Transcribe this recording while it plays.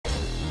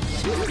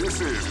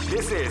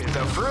This is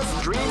the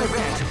first dream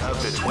event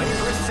of the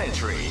 21st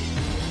century.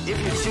 If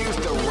you choose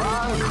the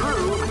wrong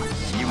crew,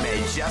 you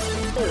may just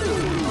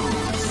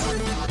lose.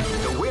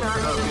 The winner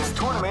of this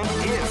tournament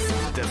is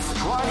the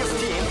strongest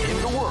team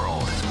in the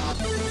world.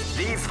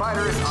 These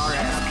fighters are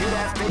as good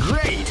as they...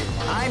 Great!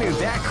 I knew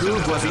that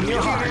groove was in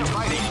your heart.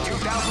 Fighting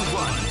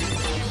 2001.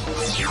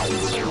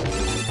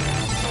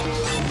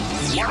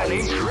 What an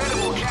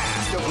incredible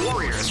cast of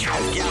warriors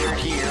has gathered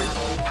here.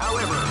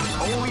 However,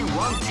 only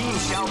one team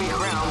shall be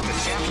crowned the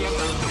champion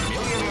of the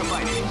Millionaire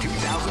Fighting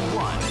 2001.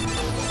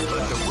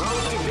 But the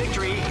road to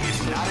victory is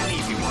not an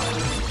easy one.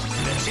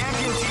 The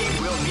champion team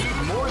will need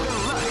more than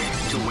luck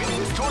to win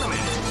this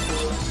tournament.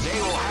 They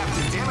will have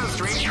to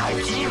demonstrate a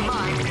keen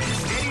mind and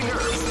steady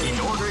nerves in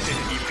order to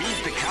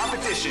defeat the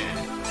competition.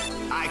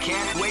 I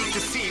can't wait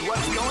to see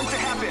what's going to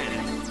happen.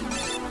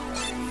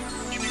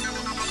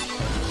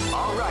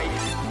 Alright,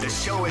 the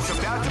show is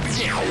about to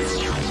begin.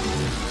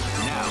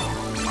 Now,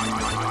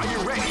 are you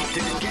ready to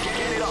get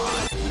it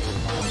on?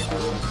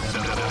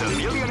 The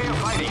Millionaire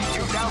Fighting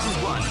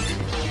 2001.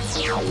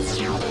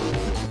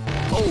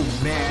 Oh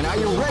man, are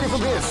you ready for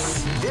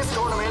this? This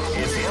tournament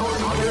is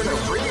held under the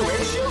free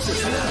ratio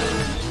system.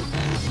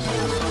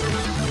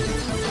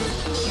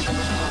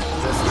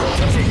 The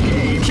strategic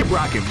game. Keep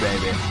rocking,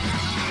 baby.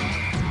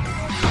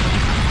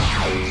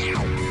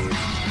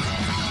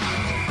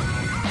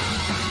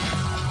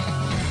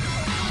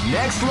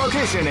 Next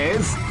location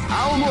is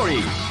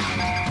Aomori.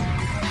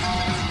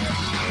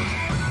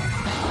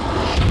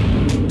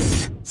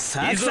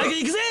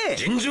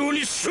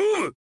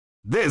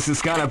 This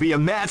is gonna be a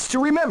match to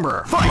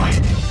remember. Fight!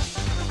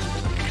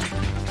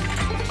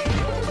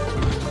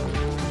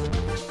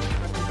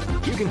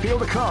 You can feel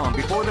the calm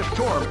before the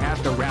storm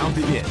as the round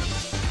begins.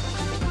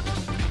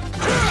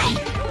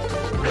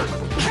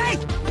 Hey!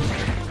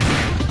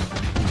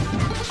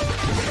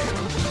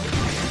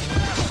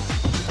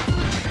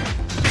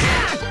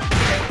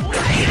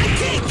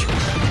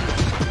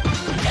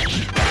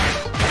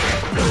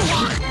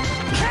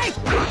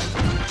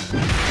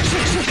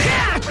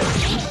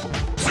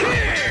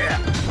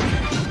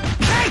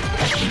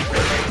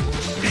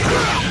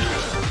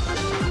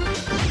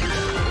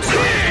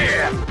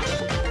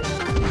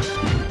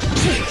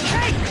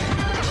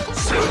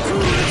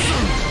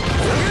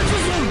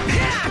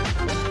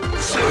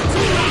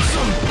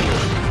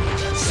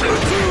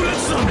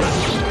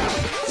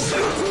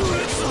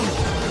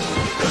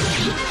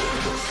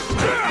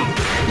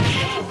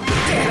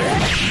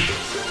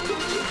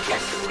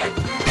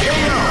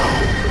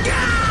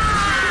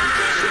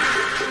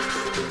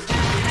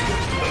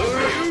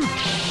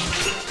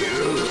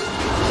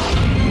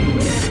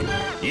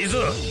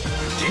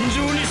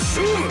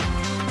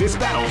 This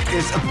battle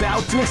is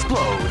about to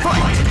explode.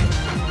 Fight!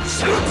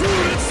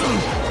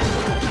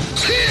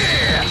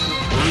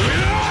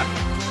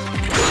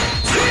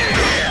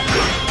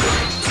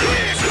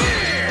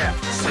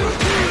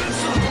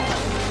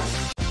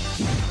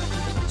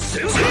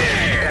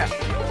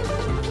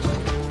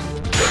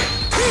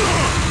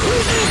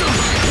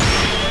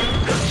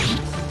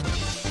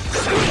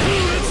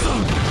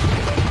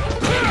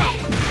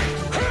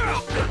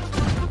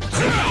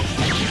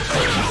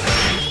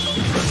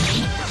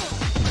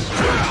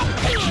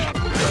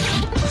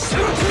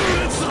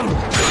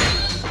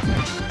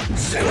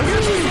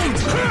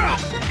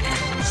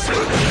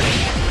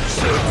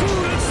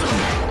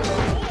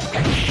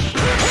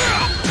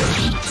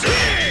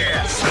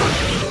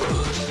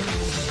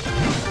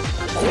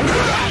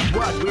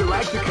 What we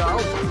like to call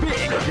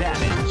big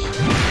damage.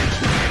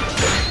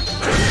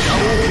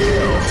 Double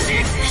kill.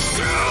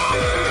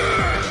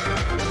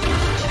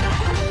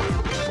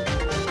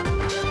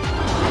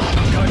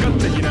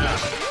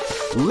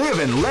 Live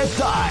and let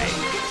die.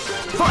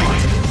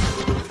 Fight!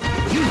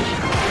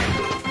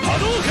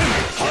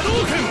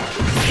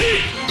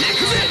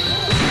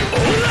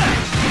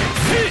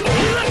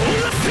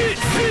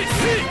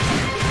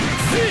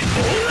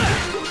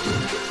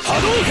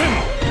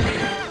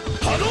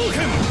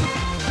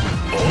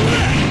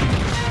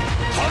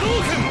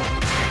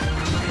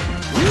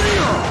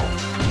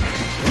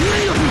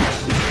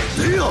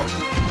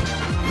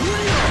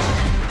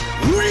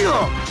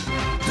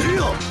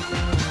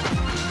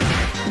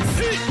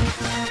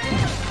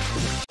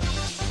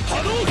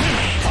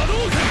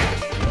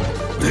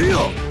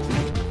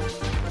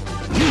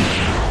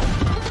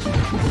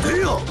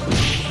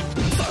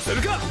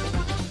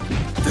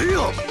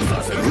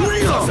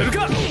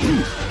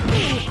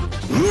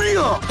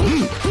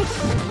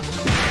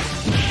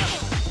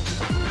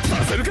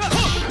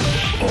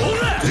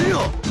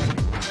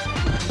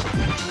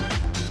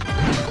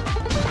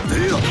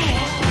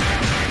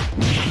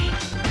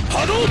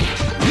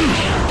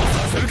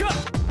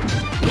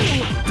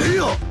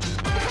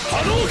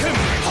 Hadouken!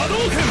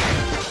 Hadouken!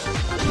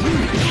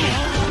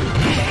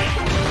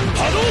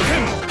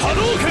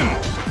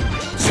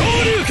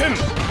 Hadouken!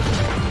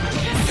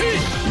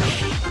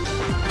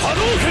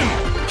 Hadouken!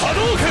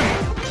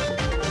 Hadouken!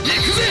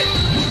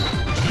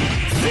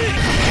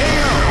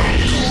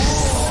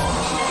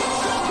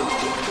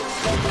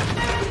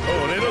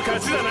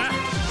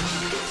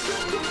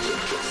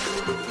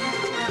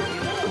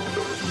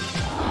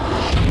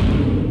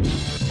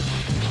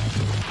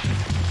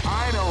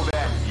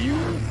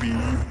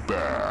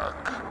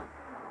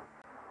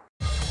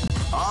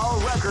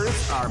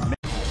 are.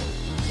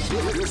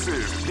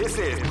 This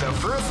is the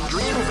first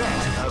dream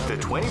event of the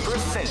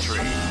 21st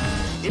century.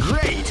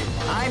 Great!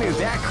 I knew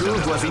that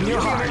groove was in your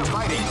heart.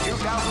 Fighting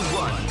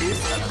 2001 is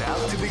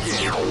about to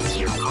begin.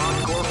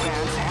 Hardcore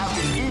fans have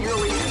been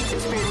eagerly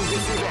anticipating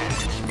this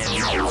event, and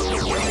now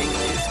the waiting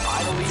is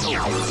finally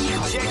over.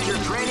 Check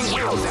your training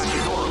wheels at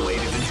your door,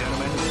 ladies and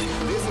gentlemen.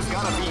 This is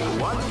gonna be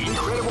one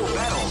incredible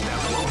battle that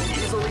won't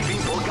easily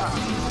be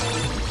forgotten.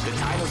 The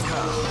time has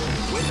come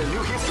when the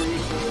new history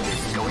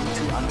is going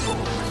to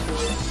unfold.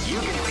 You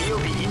can feel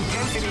the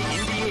intensity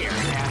in the air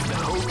as the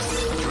hopes,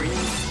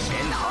 dreams,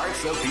 and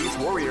hearts of these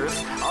warriors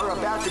are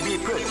about to be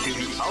put to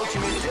the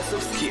ultimate test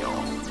of skill.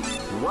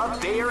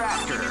 What they are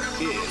after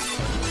is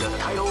the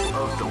title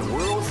of the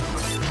world's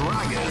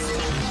strongest.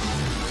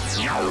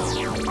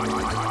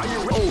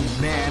 Oh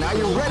man, are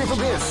you ready for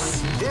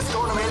this? This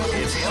tournament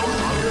is held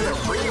under the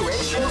free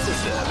ratio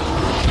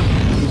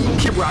system.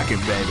 Keep rocking,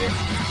 baby.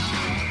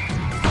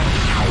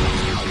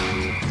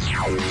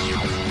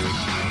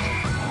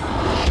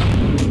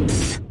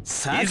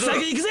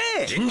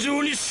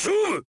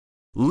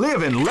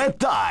 Live and let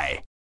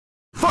die.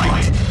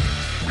 Fight!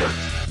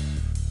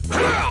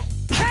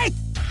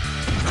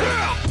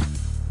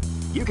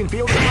 You can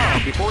feel the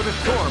calm before the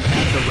storm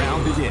as the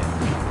round begins.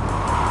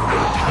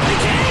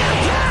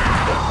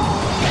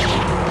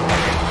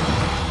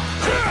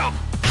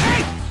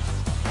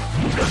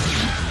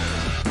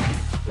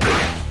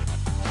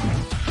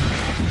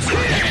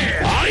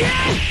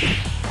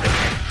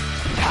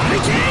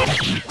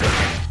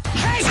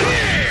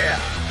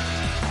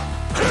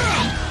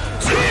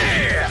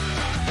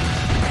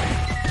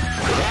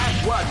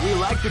 That's what we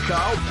like to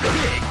call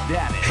big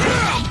damage.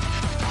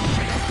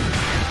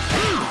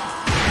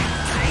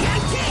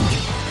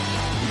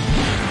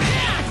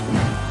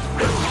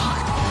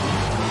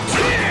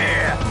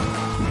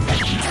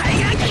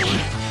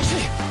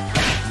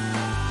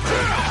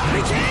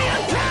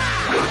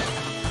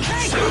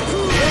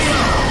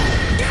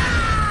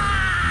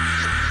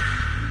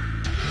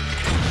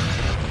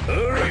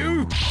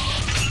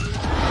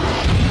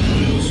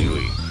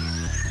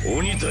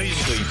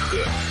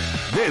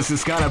 This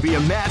is gonna be a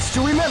match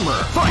to remember.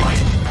 Fight!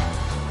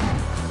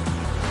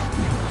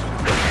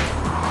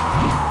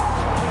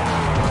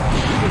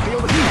 You can feel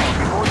the calm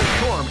before the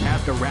storm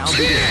as the round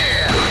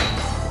begins.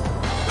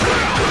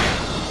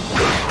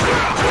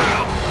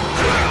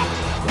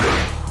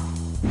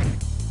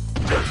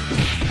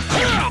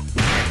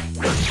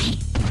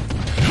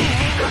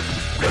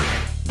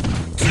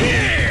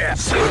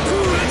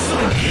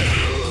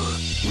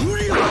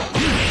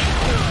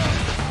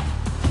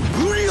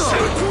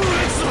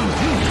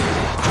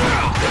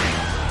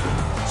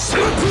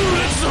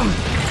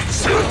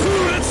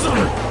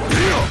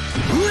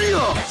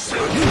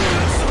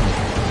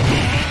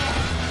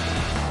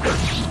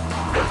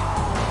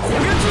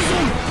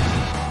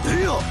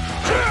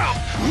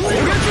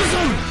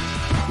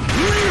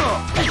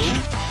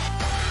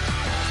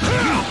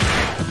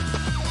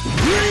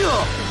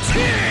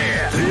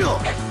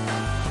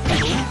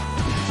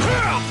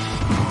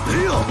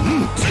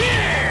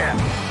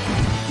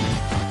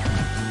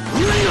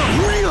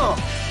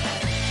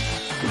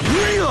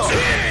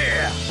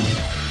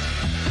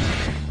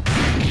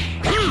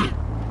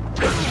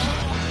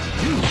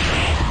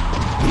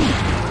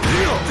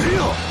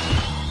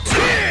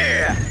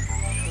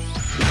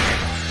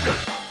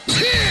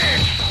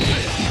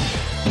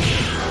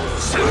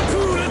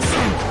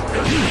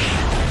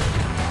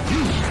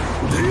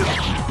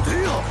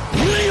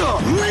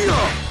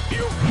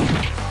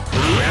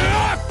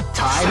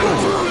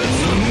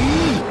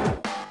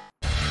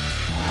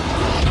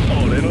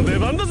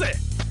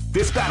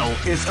 This battle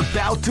is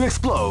about to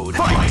explode.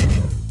 Fight!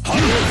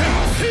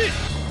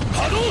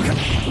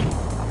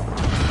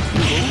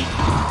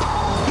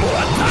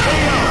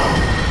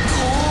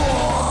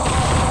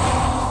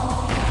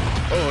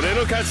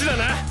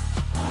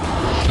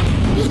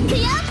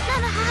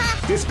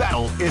 This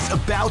battle is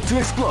about to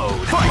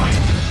explode. Fight!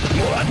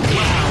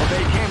 Wow,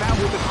 they came out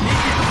with a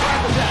sneaky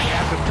surprise attack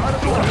at the start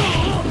of the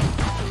round.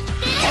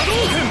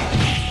 Hadouken!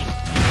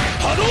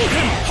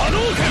 Hadouken!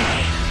 Hadouken!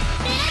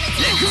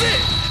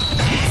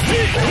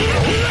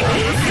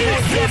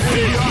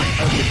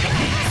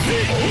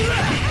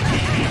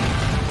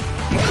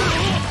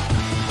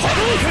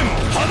 Hadouken!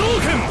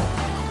 Hadouken!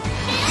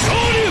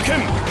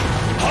 Shoryuken!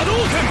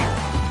 Hadouken!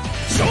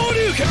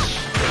 Shoryuken!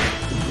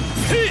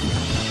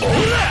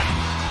 Ora!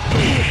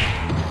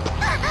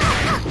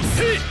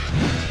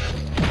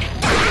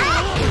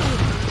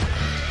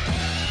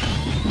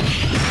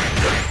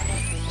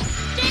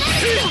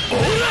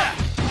 Ora!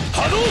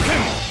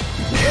 Hadouken!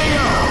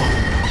 KO!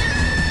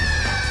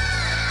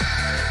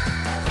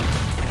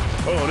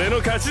 俺の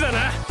勝ちだ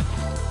な。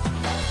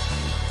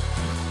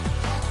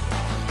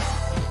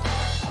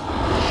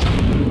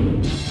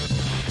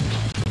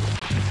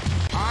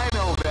I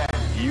know that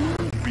you'll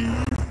be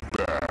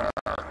back.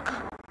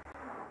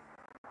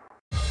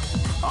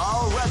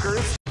 All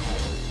records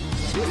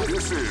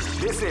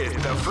This is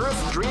the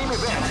first dream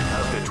event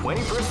of the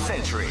 21st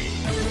century.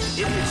 If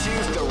you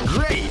choose the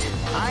great,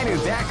 I knew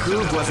that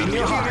groove was in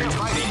your heart.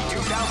 Fighting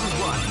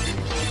 2001.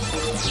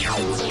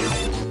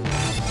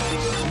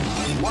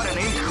 What an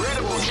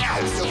incredible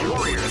cast of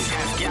warriors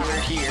has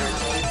gathered here.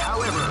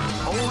 However,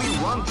 only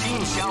one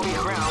team shall be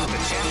crowned the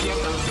champion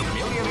of the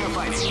Millionaire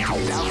Fighting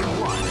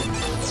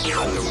 2001.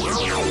 But the road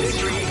to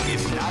victory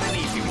is not an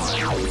easy one.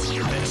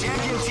 The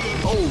champion team...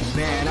 Oh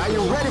man, are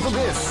you ready for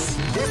this?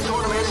 This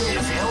tournament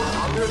is held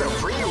under the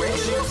free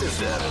ratio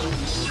system.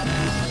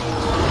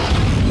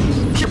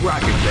 Keep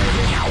rocking,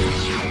 baby.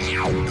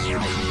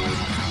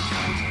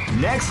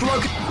 Next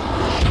look...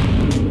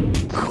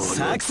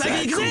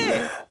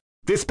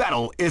 This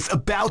battle is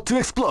about to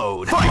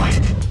explode. Fight!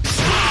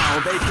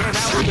 Wow, they came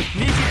out with a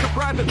sneaky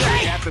surprise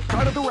attack at the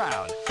start of the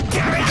round.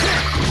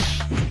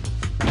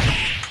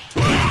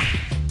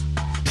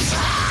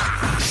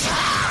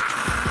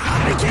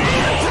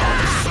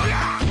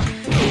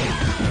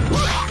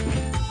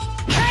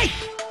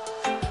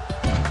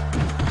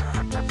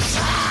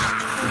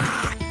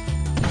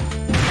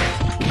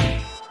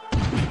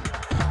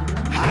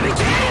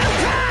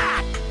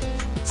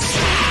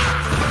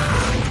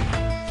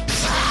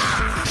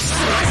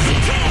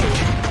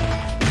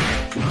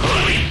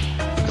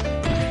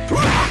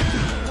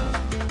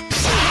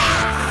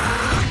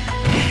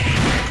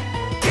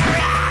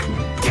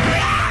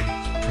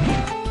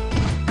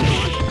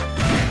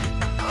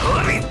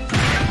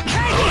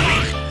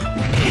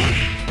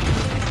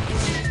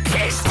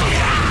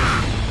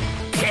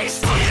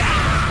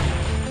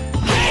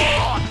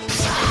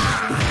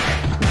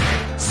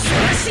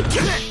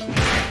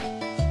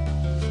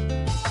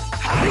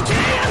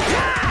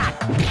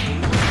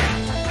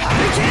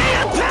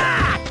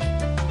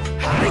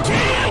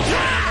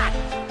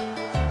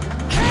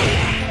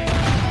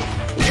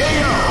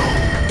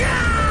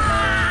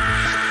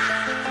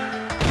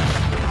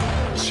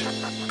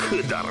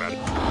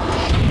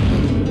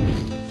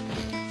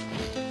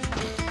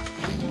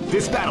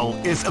 This battle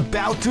is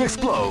about to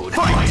explode.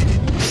 Fight!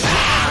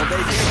 Wow, they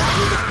came out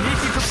with a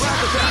sneaky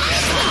surprise attack at the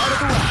start of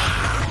the round.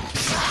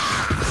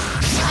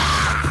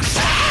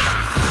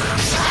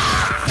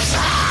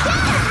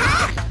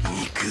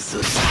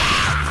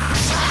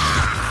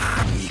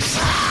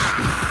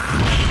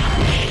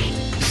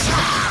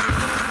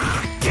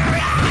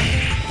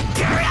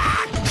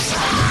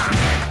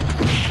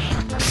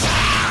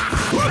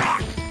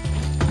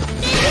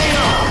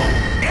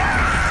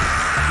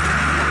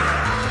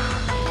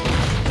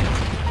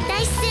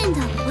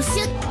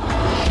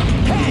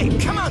 Hey,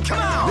 come on, come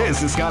on!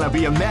 This is gonna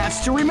be a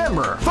match to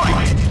remember.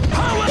 Fight!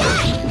 Power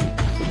away!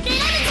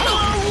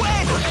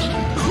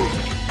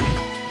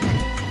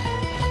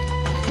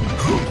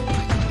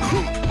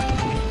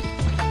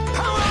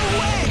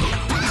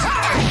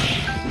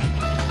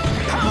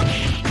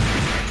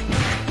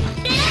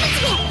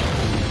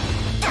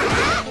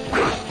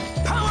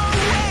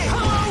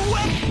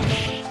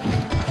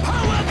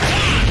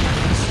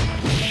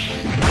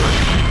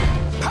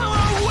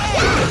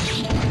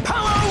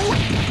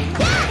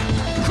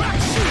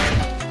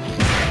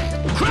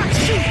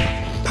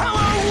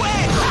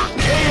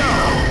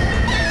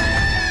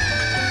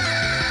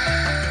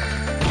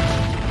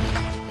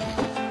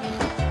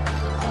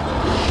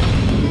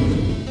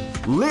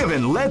 Live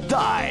and let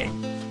die.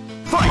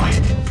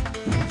 Fight!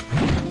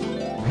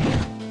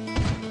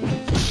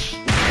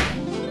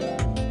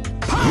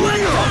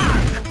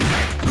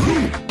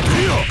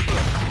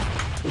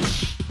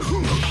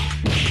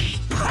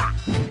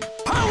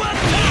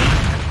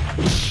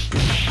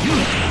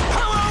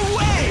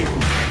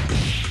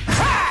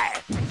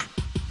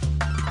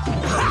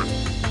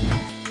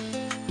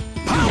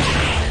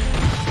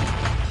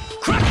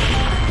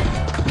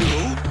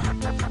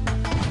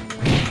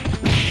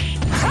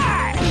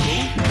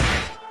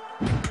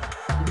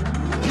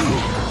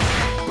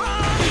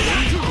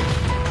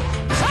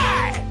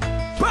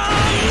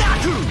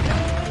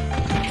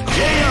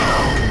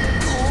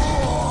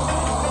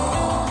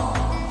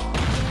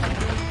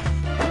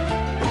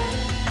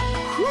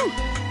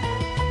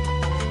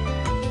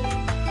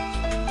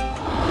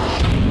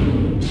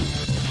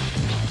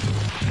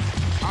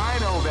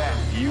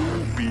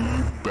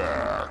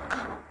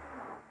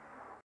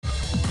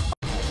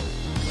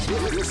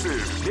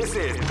 This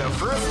is the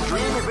first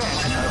dream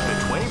event of the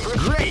 21st.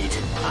 Great!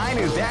 I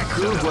knew that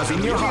groove was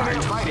in your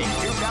heart. Fighting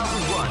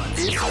 2001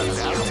 is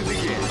about to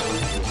begin.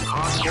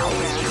 Hardcore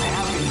fans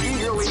have been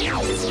eagerly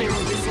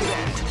anticipating this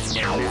event. And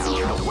now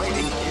the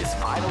waiting is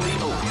finally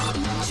over.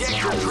 Check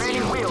your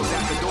training wheels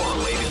at the door,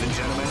 ladies and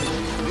gentlemen.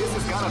 This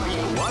is gonna be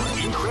one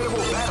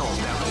incredible battle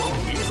that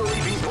won't easily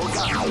be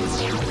forgotten.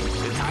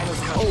 The time has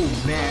come. Oh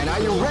man, are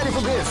you ready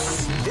for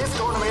this? This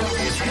tournament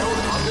is held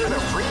under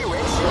the free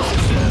ratio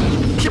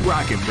system. Keep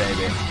rocking,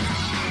 baby.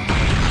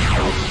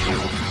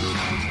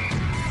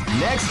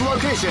 Next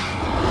location.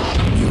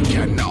 You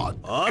cannot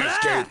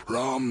escape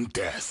from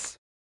death.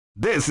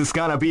 This is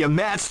gonna be a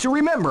match to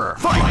remember.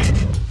 Fight!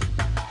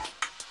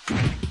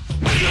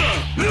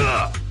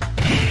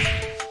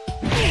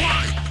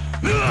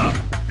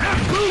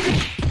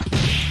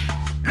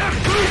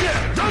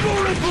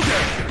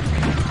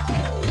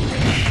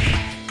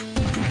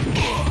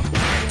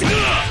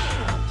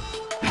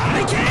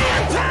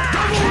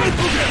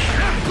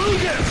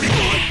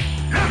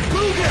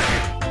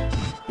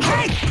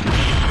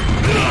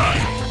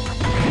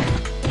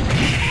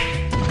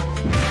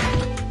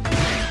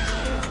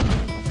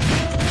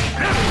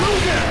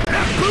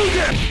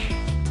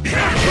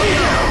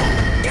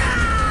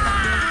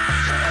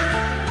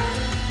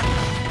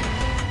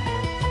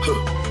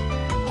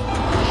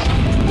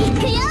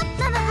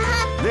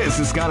 This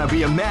is gonna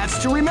be a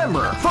match to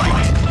remember.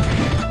 Fight!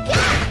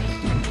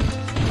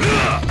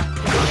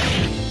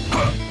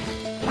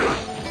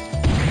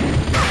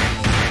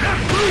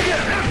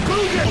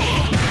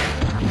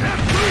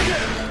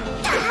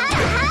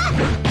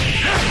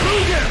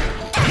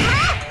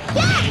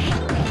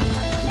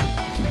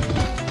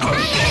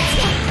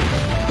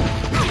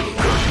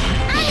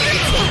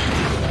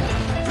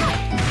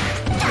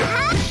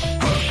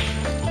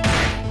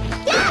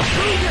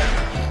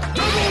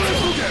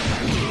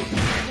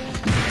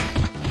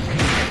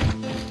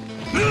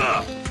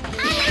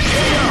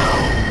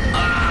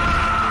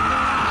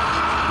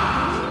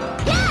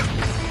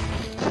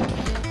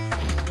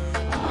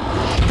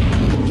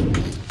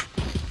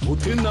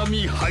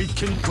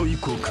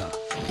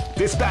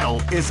 This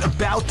battle is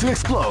about to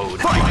explode.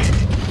 Fight! Wow,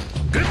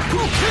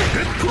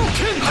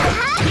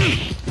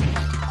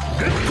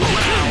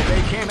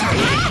 they came out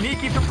with a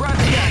sneaky surprise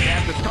attack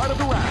at the start of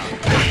the round.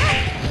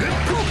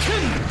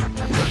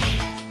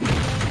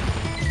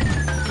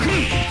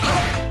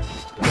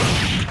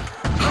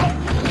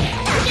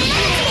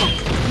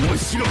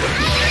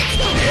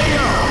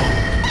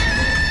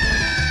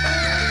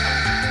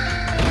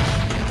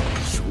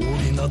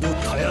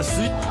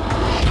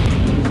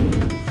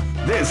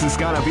 This is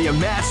gonna be a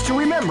match to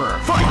remember.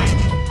 Fight!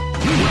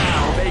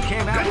 Wow, they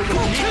came out with a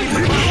sneaky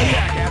surprise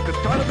attack at the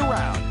start of the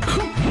round.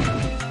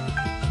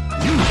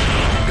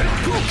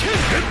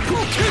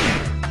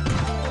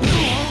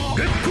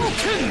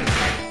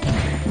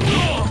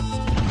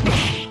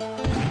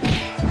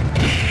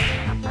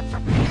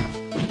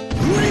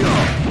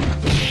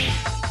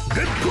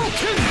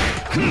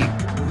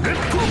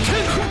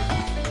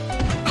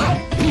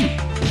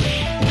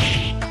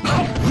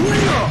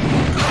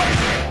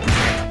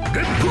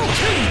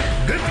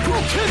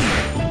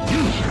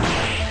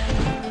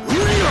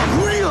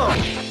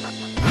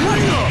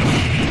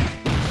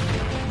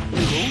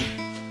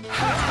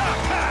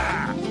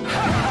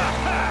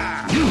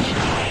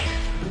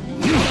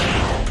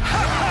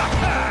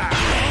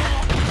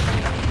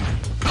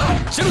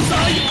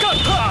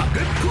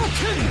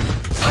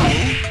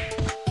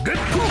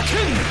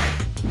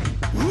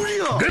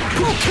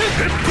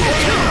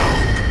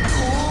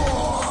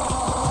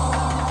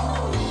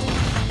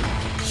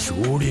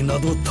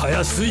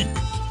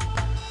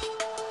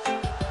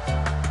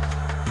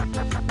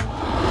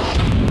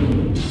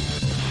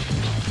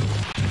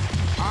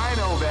 I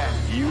know that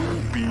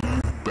you'll be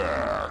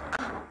back.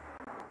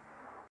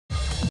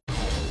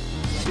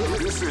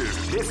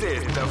 This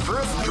is the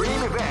first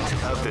dream event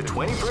of the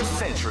 21st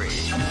century.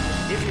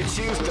 If you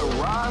choose the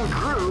wrong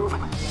groove,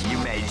 you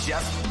may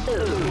just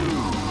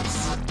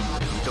lose.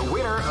 The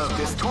winner of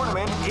this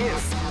tournament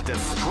is the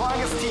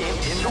strongest team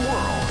in the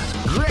world.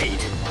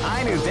 Great!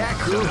 I knew that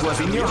groove was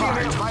in your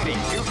heart. Fighting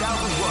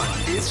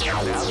 2001 is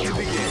about to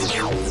begin.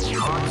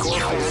 Hardcore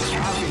fans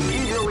have been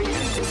eagerly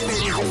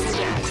anticipating this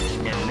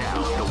event, and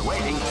now the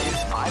waiting is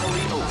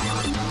finally over.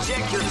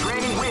 Check your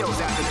training wheels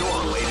at the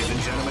door, ladies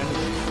and gentlemen.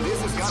 This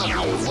is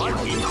gonna be one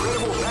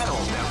incredible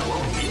battle that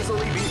won't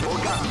easily be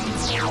forgotten.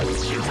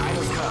 Your time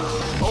has come.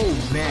 Oh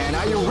man,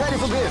 are you ready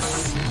for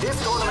this? This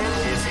tournament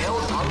is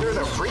held under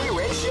the free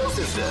ratio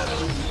system.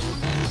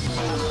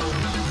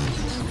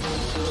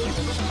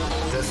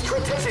 The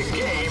strategic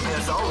game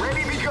has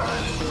already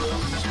begun.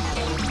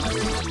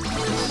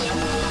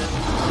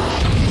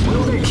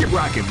 Will they keep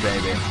rocking,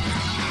 baby?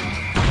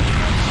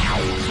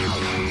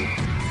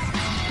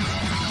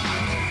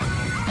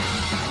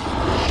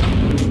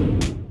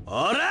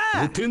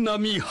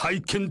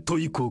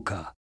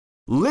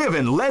 Live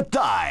and let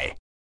die.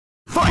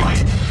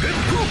 Fight!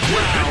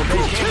 Wow,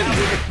 they came out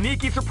with a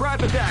sneaky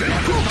surprise attack at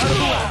the start of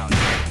the round.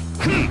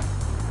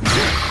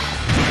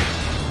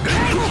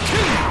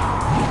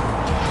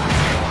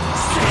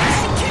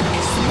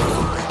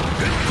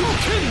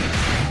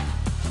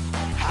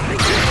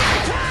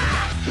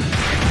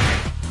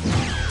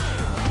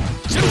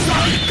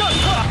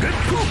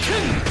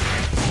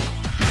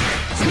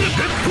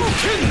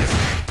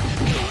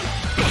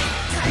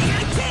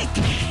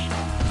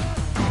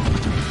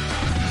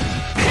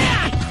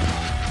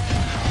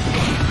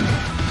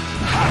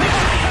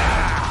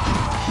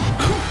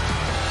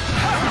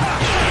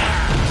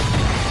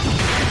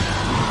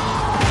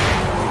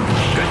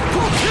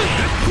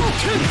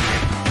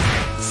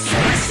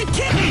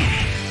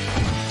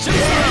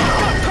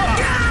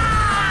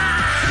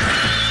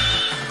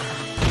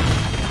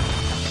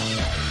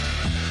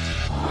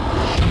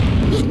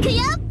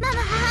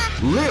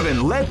 Live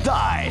and let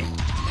die.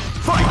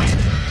 Fight!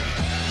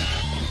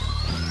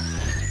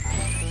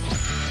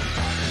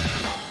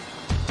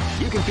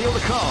 You can feel the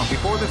calm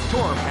before the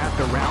storm as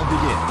the round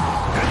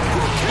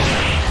begins.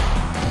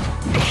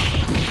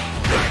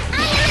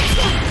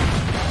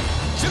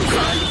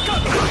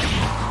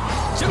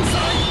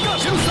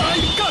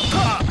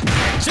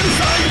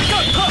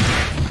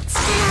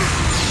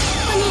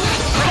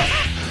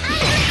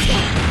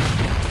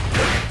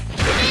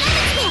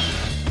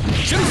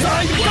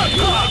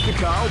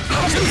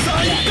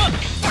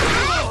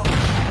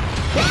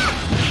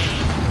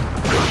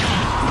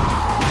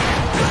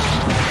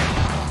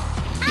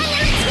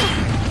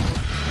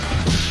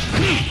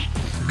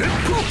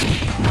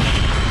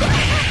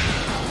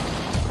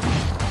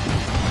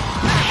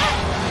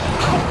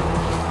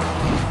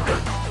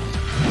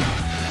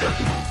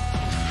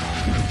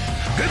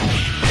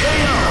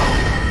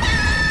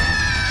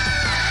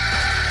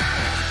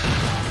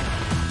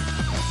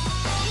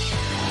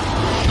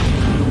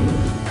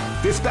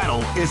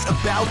 is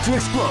about to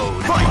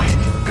explode. Fight!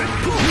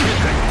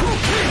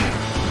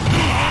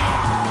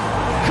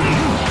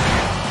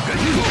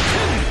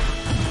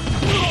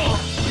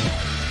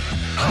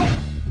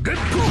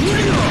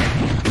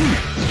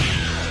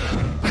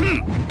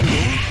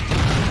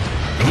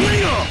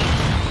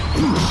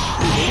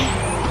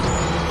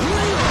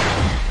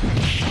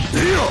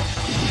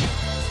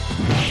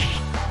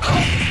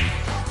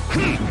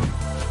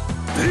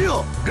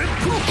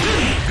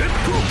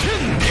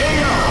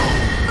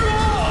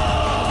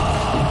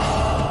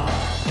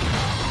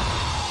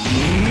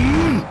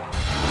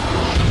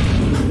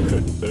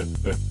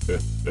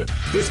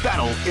 This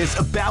battle is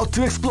about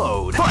to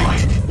explode.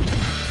 Fight!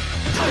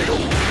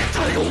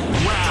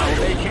 Wow,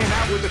 they came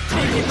out with a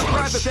sneaky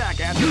surprise attack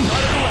at the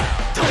start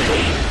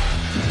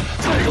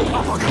of the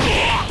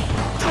round.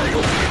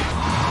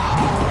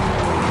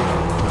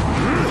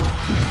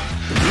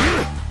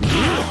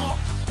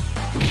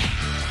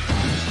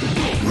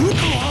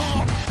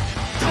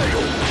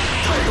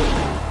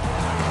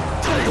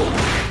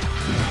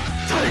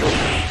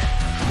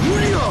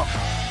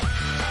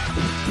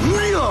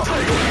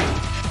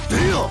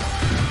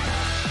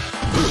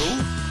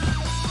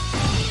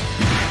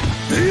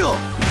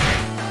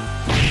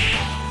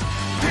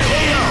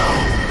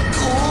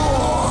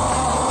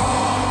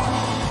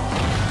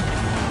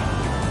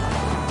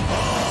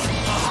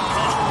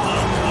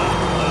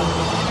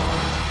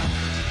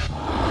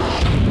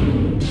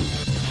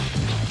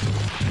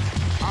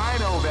 I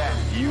know that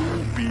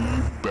you'll be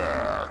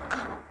back.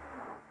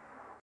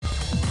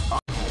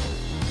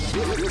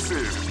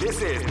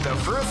 This is the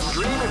first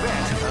dream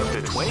event of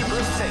the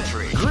 21st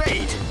century.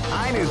 Great!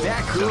 I knew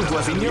that groove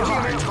was in your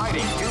heart.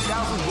 Fighting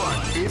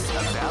 2001 is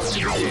about to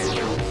begin.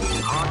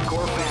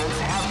 Hardcore fans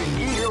have been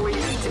eagerly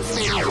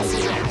anticipating this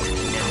event,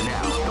 and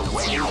now the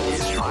wait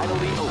is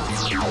finally over.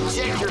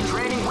 Check your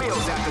training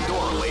wheels at the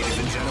door, ladies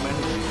and gentlemen.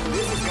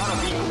 This is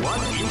gonna be one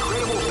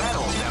incredible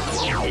battle that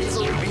won't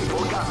easily be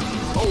forgotten.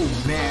 Oh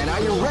man, are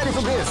you ready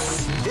for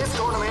this? This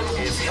tournament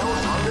is held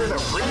under the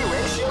free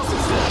ratio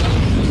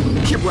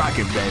system. Keep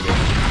rocking, baby.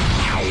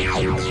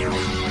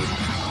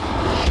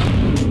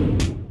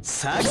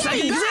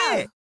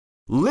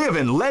 Live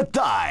and let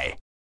die.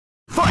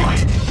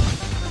 Fight!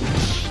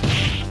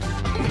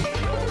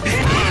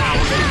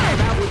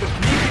 Out with a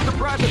sneaky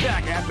surprise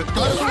attack at the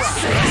start of the round.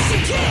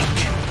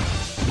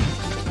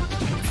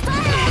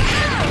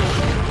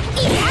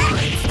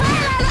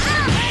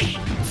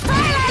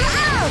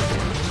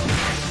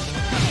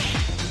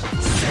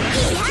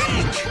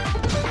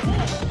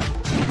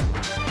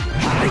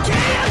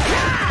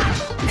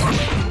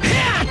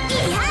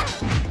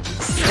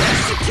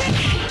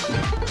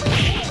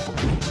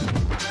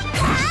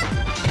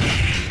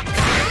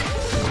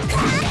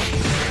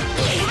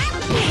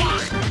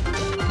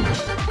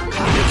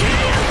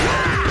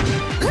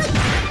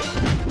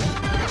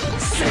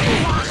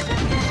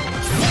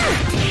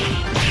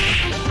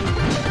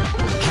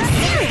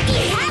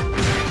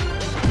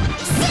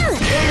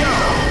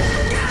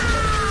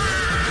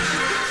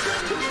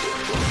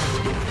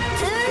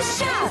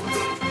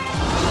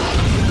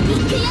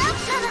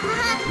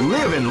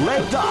 Live and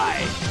let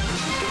die.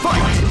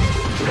 Fight!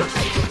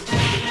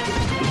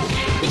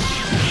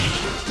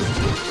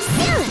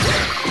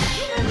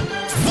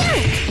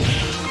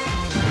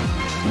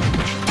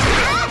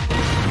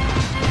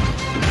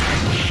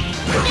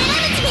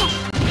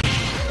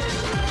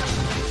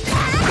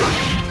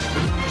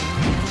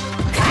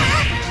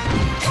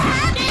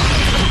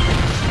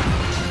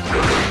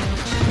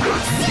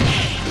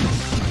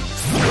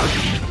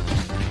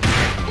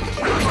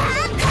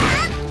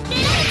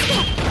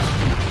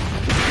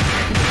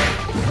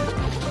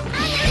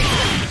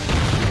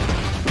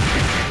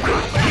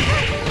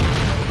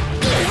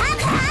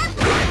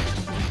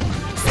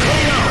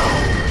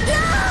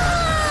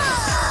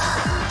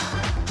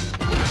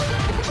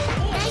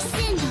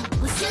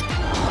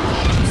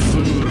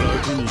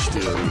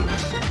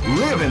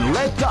 Live and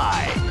let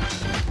die.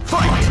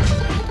 Fight!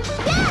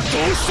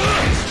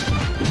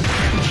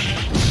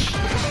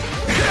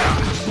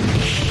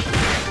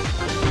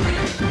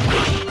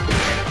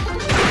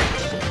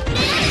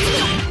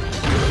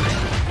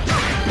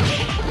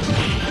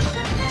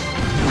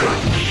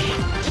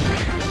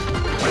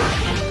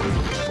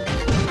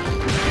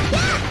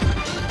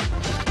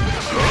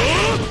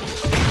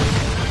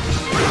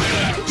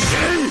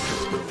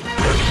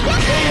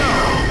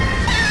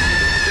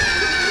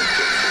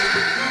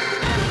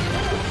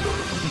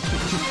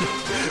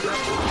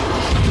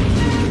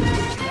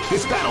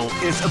 This battle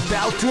is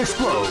about to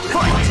explode.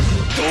 Fight!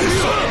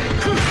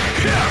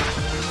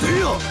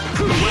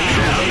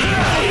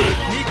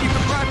 Sneaky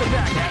surprise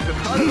attack at the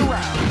start of the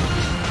round.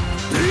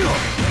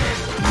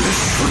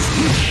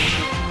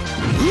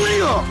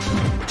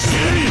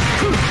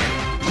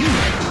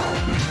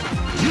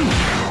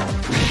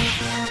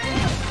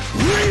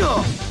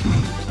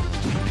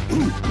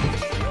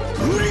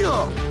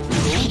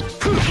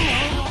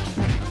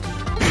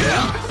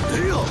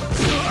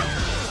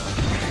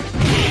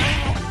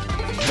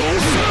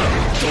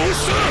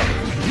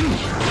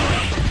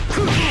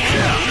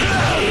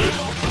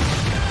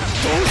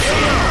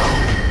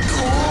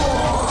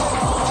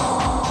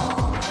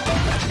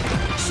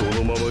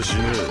 は死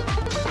ぬ。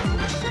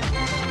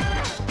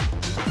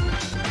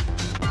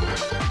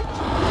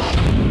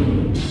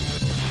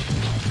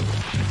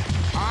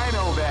I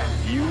know that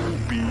you'll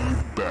be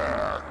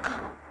back.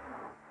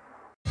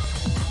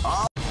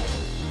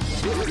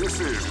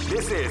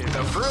 This is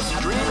the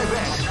first dream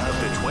event of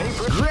the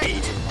 21st.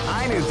 Great!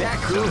 I knew that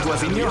groove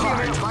was in your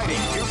heart.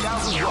 Fighting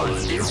 2001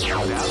 is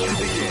about to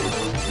begin.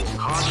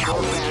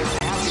 Hardcore fans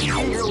have been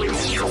eagerly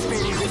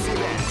anticipating this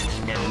event,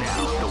 and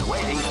now the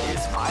waiting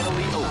is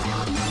finally over.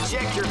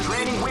 Check your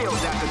training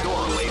wheels at the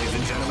door, ladies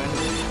and gentlemen.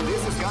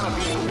 This is gonna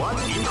be one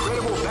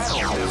incredible battle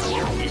that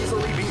will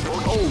easily be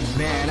forgotten. Oh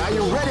man, are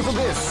you ready for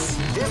this?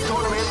 This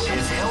tournament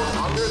is held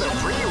under the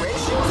free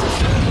ratio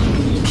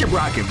system. Keep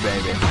rocking,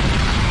 baby.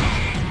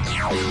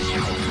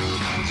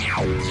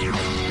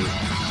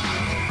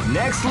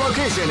 Next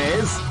location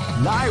is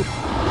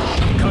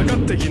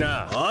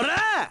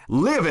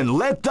Live and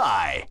Let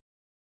Die.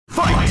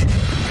 Fight!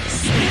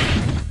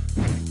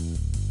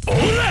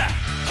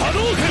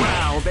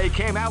 Wow, they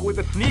came out with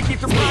a sneaky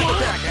surprise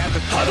attack at the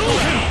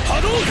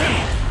Hadouken!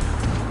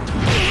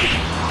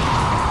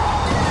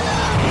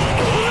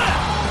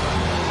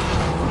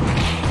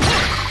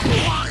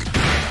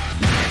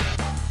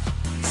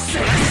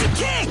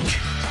 Kick!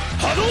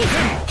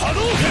 Hadouken!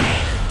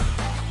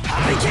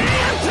 Hurricane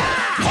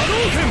attack!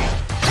 Hadouken!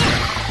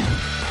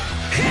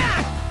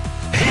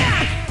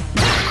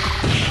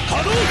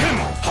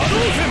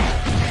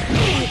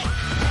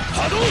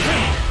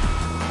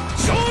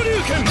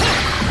 Shoryuken!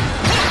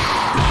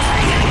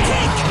 Tiger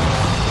kick!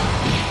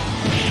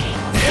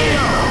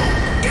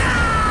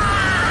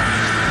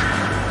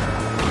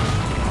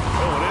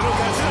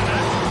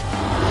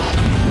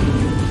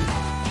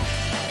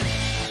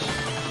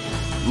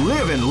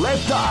 Live and Let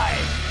Die.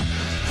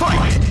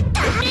 Fight!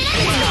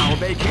 Wow,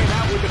 they came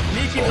out with a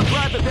sneaky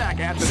surprise attack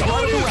at the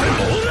start of the round.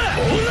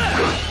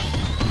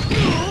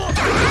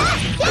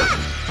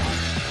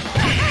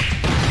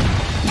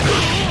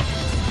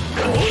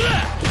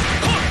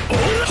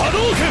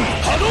 Hadouken!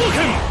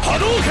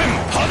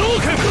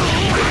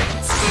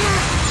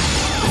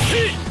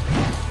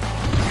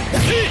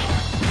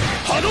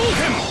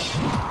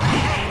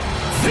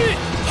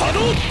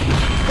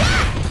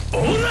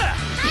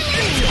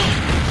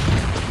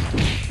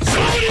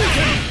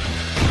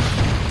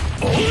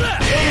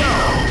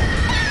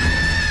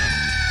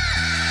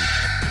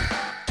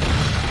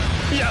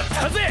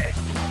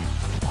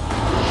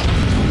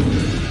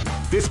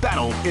 This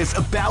battle is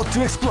about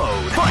to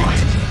explode. Fight!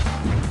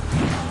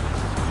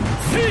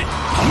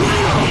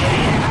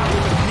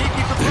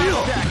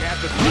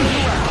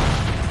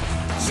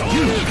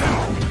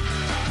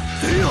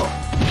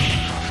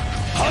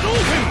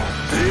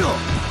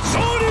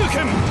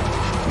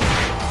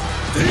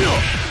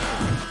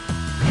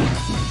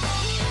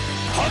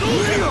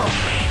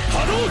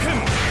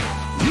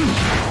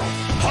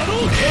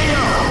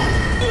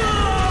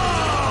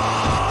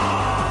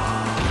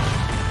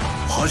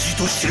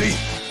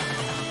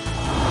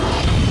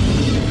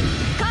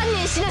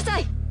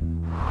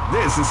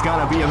 This is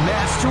gonna be a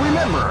match to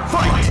remember.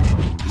 Fight!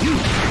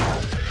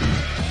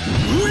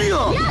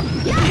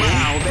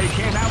 Wow, they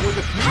came out with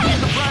a sneaky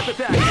surprise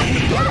attack at the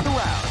start of the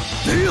round.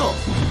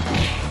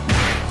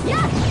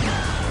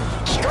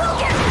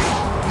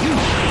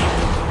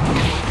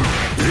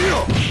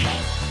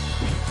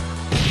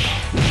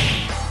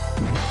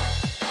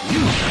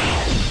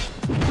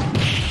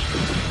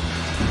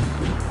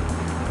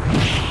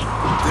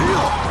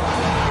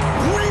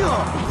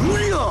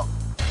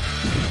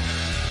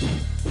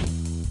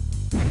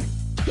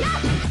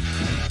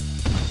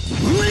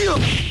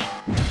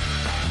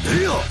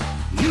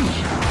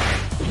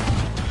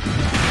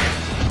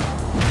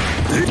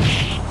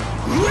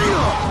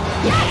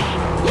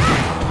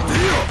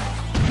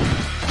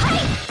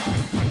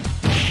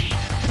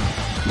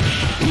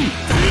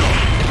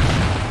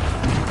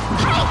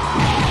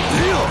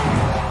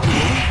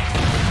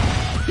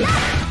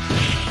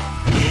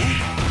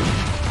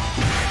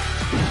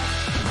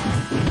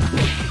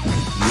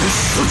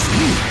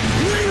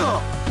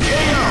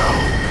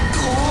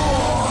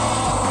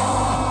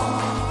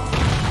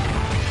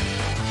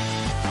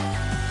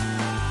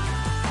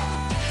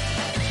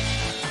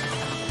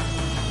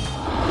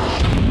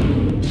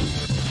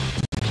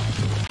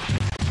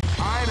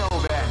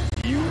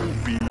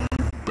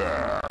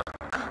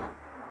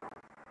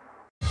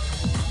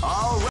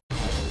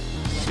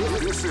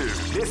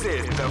 This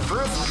is the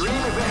first dream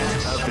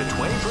event of the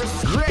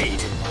 21st.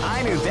 Great!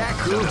 I knew that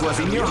groove was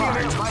in your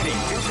heart. Fighting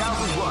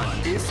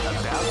 2001 is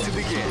about to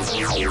begin.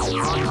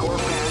 Hardcore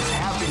fans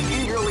have been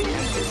eagerly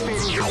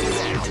anticipating this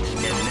event,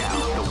 and now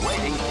the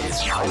waiting is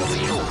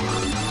finally over.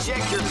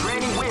 Check your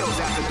training wheels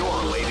at the door,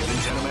 ladies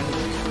and gentlemen.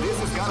 This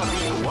is gonna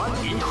be one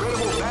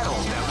incredible battle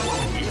that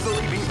won't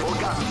easily be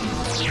forgotten.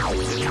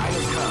 The time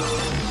has come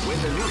when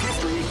the new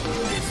history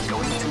is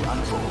going to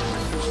unfold.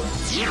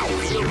 You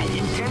feel the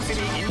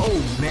intensity in... Oh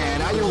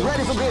man, are you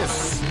ready for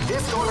this?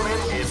 This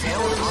tournament is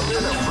held under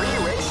the free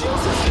ratio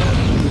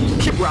system.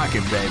 Keep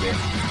rocking, baby.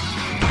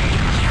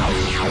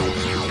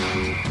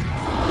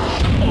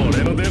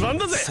 俺の出番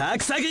だぜ。サ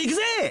クサクいく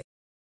ぜ。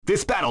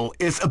This battle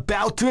is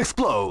about to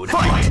explode.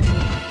 Fight!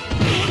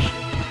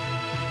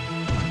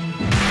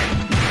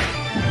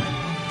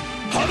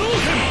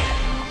 Hadouken!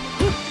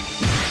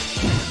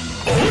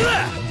 Ora!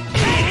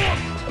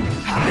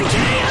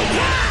 Hurricane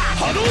attack!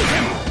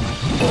 Hadouken!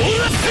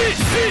 Ora!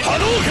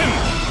 Hadouken!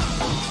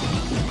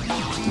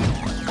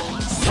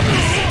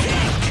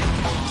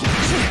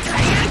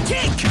 Tiger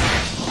kick!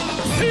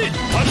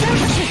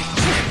 Tatsumaki!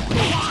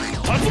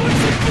 Tatsumaki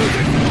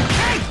Seppuken!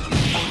 Hey!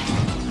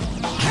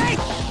 Hey!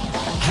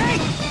 Hey!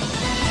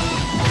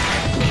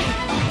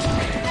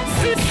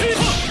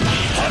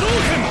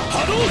 Hadouken!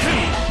 Hadouken!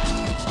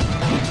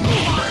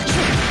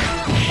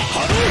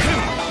 Hadouken!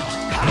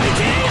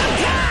 Hurricane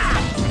attack!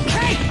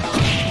 Hey!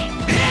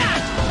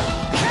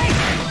 Hey!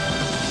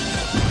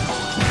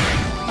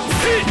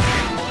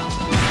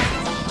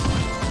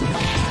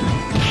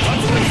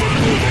 Tatsumaki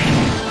Seppuken!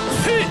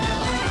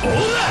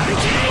 Ora!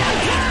 Hurricane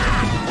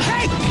attack!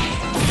 Hey!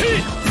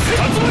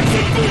 Tatsumaki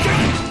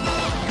Seppuken!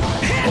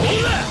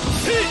 Ora!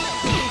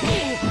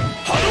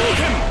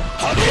 Hadouken!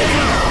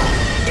 Hadouken!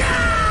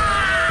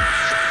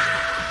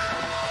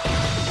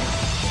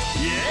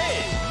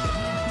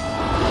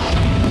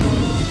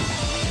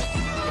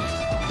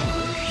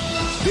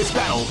 This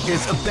battle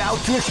is about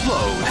to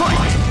explode.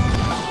 Fight!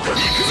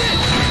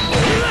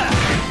 Ora!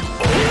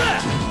 Ora!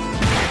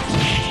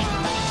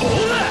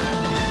 Ora!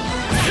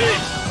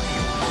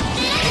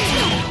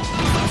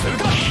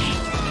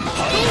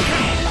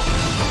 Hadouken!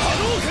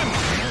 Hadouken!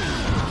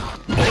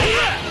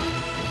 Ora!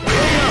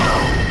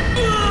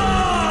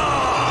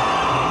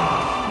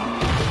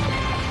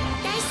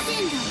 大戦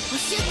道お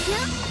仕置きよ。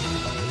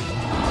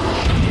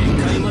限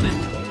界まで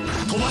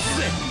飛ばす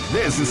ぜ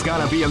This is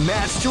gonna be a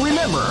match to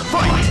remember.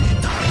 Fight!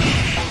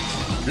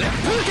 レップ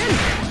ケン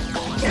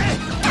やっ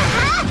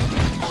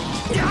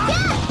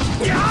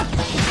やっ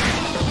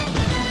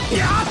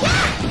やっ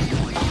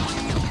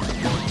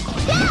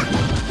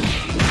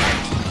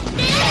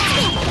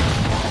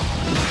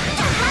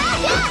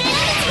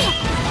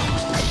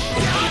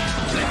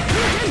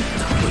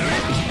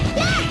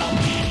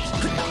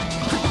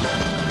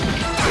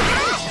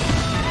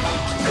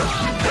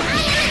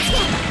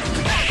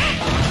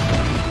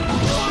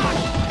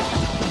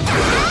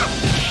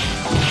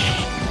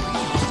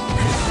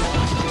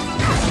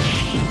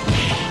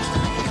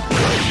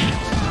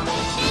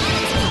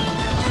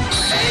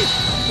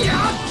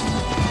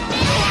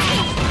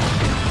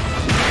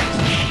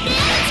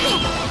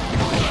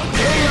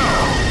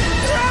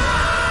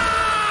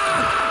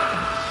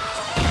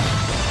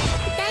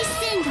大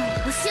戦道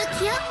お仕置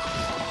きよ。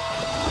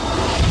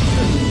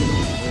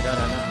無駄だ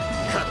な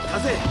勝った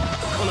ぜ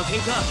この喧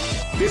嘩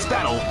This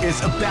battle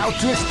is about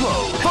to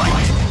explode.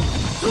 Fight!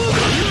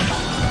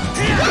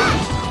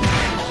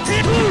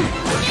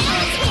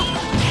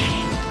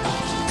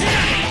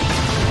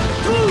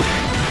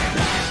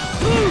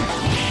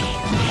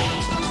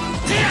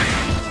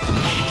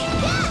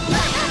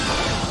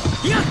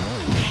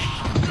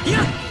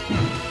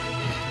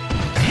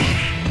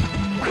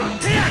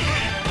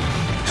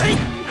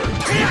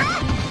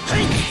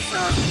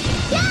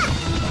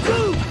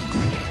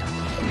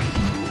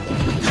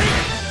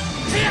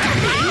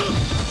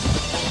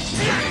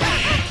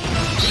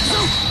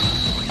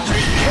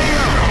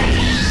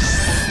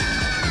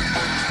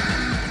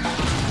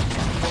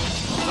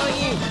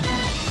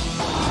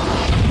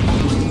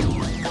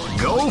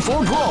 Go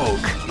for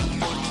broke.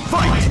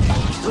 Fight!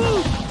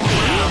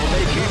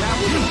 They came out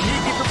with a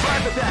sneaky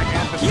surprise attack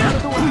at the start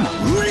of the round.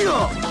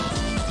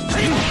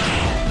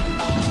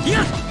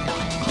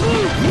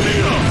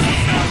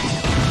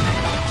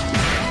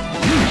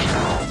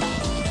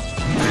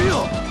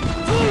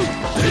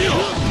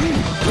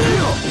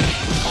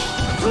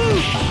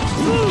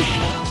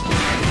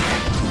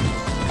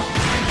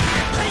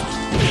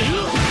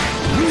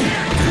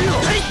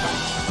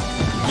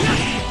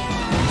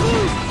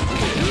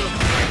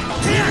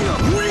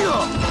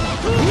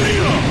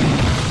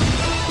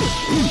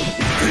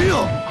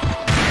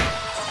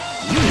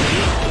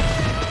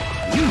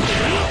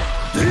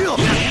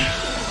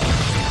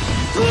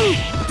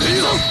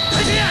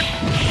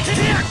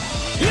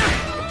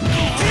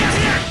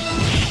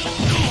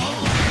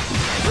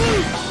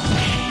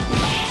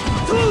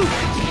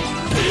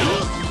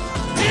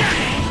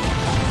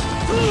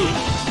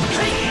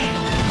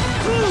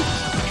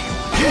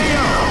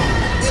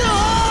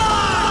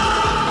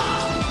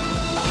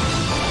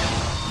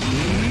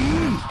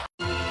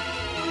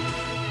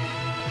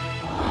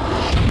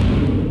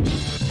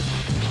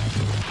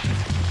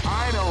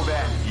 I know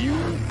that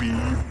you'll be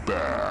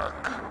back.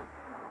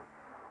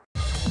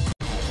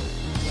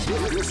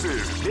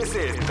 This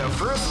is the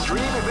first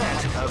dream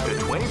event of the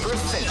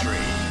 21st century.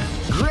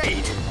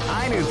 Great!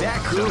 I knew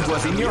that groove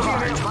was in your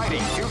heart.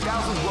 Fighting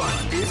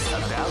 2001 is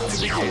about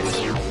to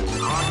begin.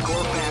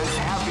 Hardcore fans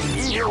have been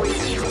eagerly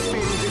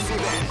anticipating this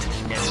event,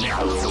 and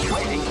now the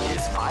waiting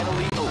is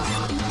finally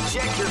over.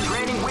 Check your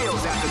training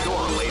wheels at the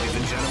door, ladies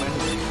and gentlemen.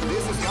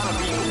 This is gonna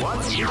be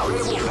one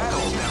incredible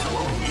battle that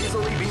won't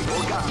easily be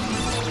forgotten.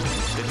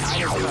 The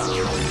time has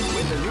come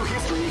when the new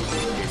history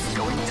is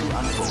going to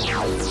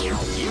unfold.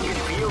 You can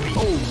feel the...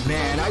 Oh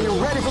man, are you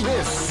ready for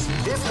this?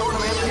 This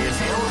tournament is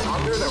held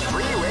under the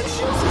free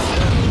ratio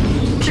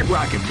system. Keep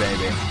rocking,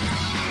 baby.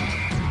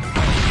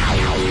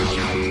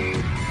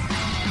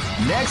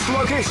 Next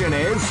location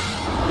is...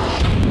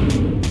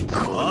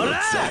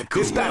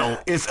 This battle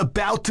is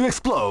about to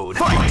explode.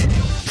 Fight!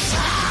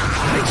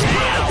 They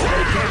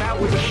came out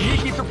with a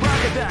sneaky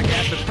surprise attack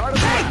at the start of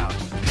the round.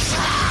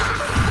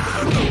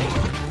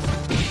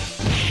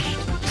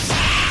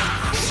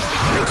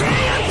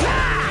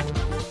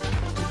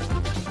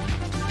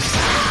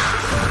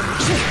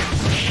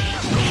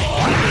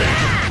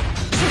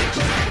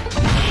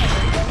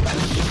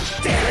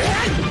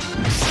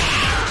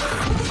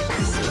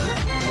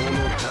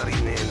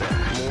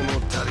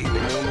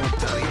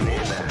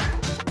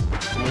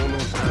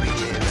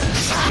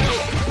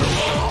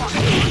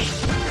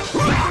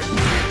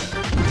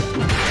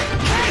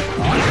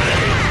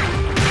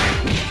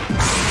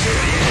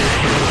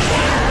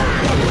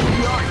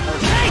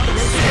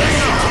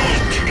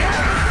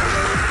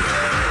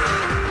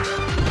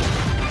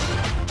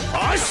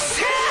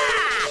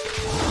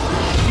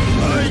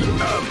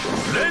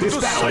 This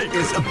battle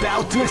is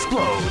about to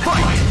explode.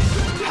 Fight!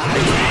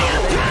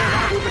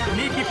 With a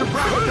sneaky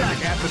surprise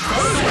attack at the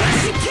start of the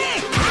round.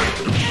 Kick!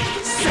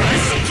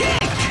 Slash kick!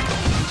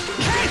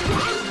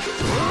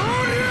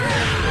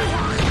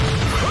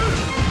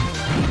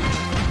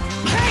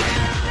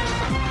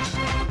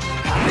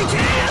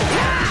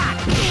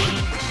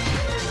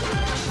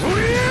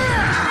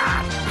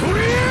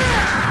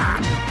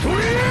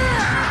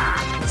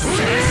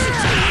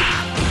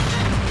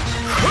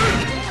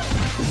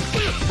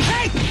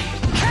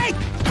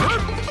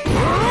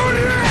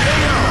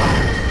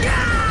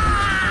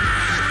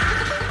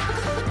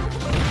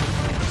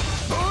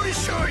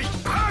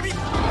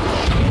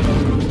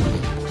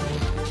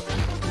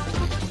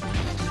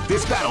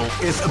 This battle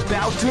is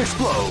about to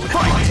explode.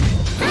 Fight!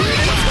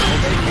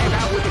 They came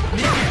out with a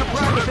sneaky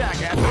surprise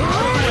attack at the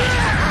start of the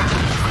round.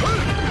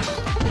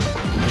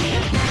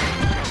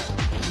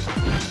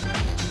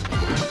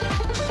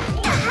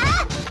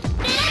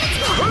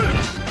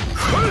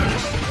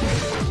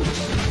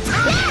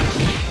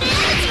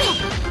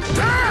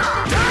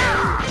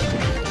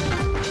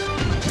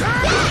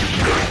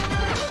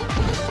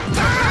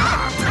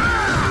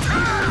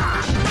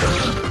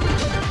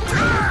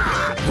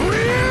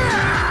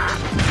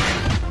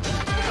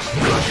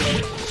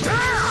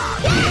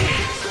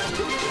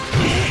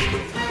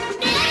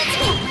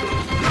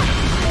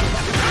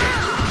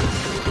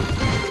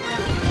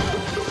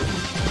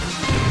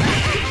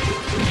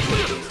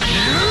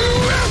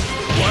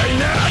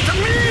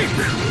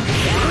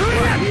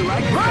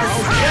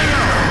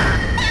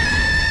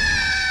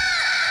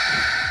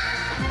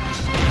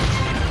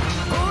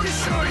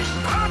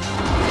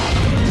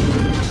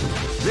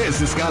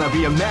 This is gonna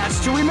be a match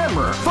to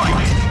remember. Fight!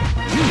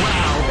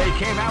 Wow, they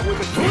came out with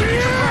a sneaky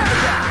surprise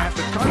attack at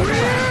the start of the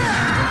round.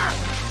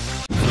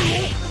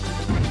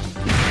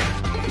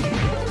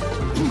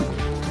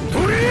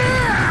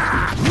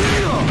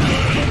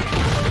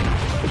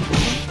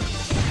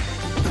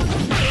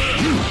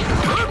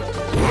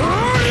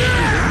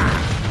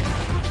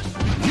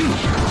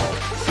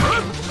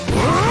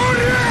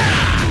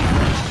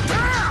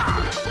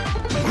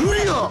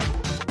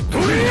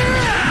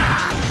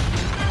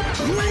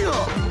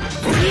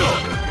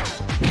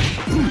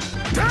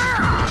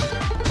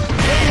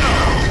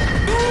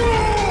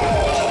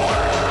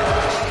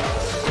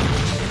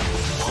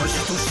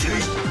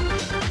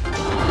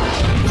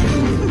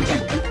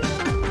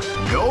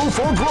 Go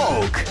for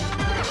broke!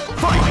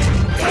 Fight!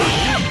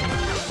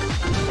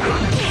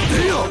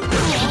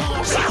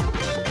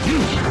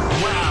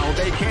 Wow,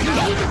 they came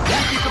out with a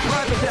sneaky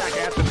surprise attack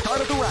at the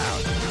start of the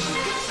round.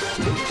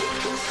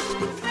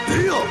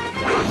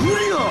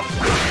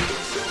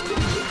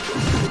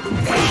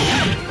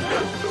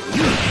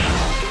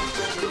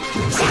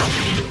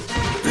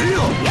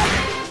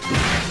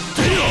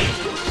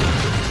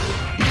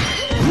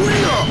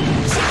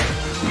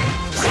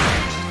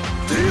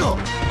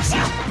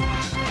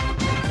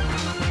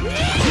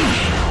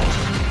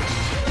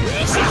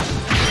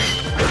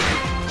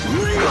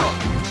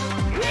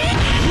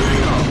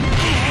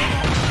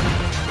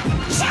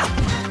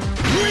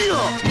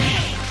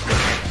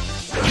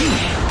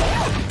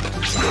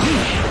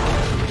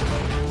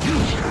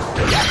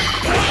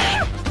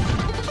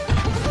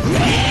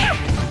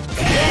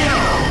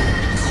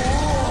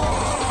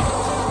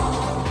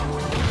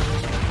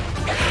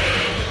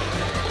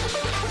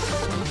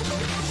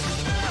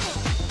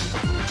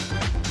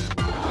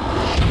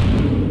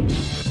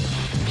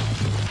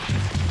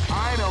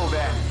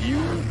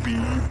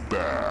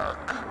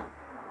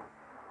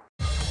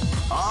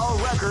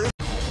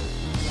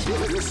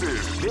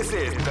 This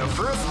is the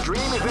first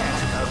dream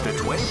event of the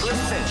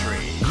 21st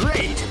century.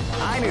 Great!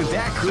 I knew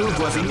that groove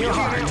was in your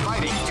heart.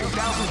 Fighting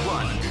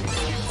 2001.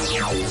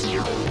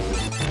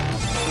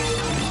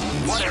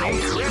 What an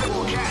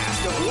incredible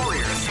cast of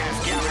warriors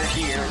has gathered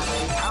here.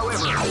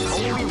 However,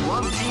 only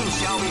one team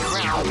shall be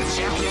crowned the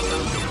champion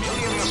of the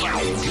Millionaire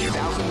Fighting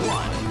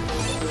 2001.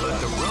 But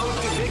the road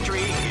to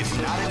victory is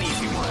not an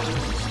easy one.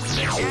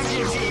 The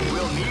champion team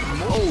will need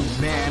more. Oh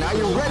man, are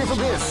you ready for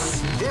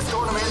this? This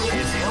tournament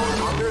is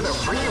held under the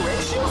free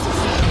ratio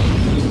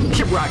system.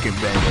 Keep rocking,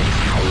 baby.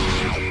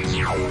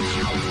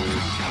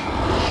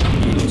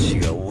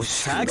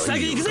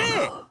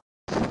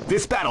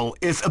 This battle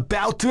is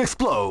about to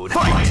explode.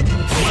 Fight!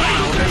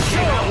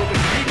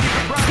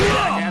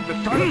 At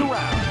the start of the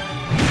round.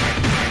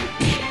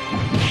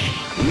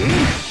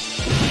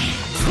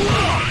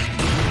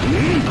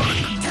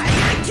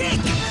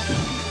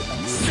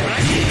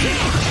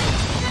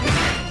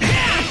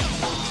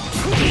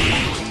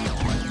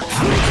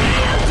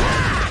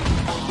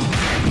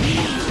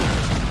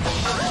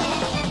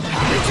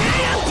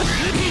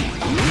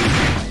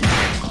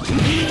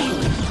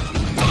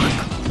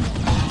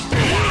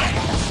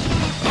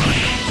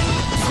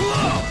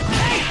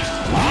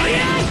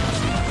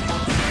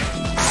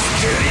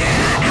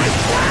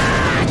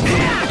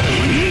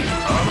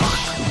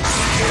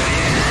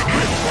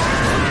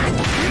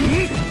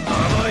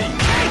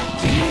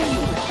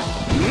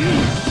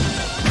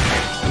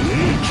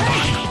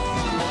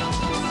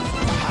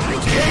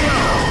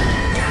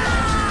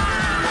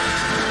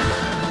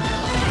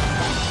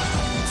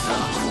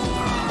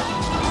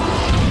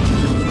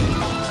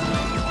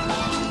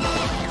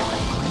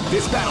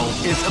 This battle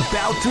is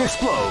about to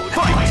explode.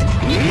 Fight!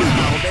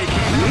 Wow, they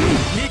came out with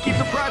a sneaky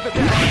surprise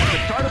attack at the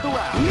start of the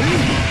round.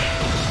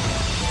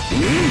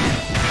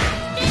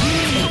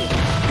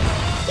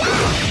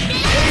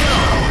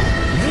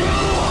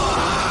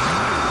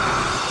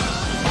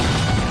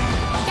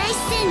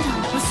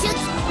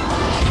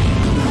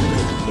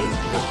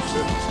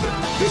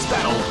 This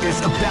battle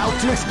is about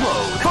to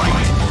explode.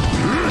 Fight!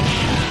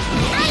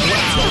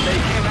 Wow, they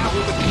came out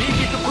with a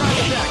sneaky surprise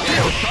attack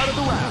at the start of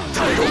the round.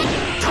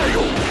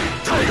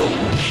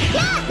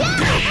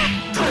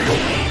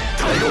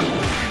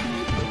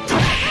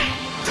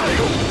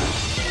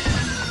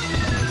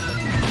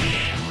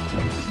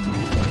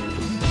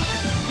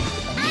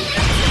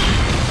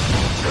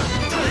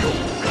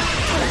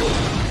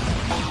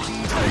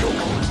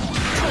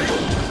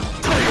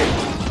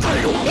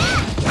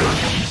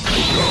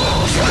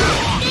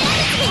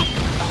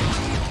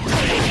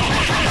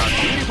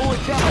 Beautiful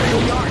example of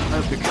the art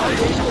of the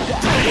combination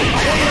attack.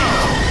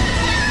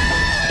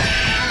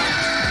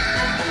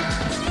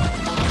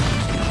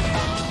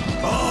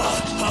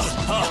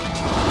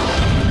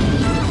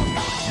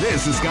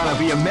 This is gonna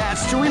be a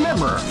match to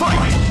remember.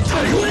 Fight!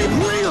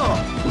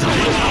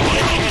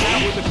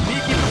 With a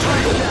sneaky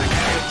surprise attack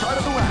at the start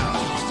of the round.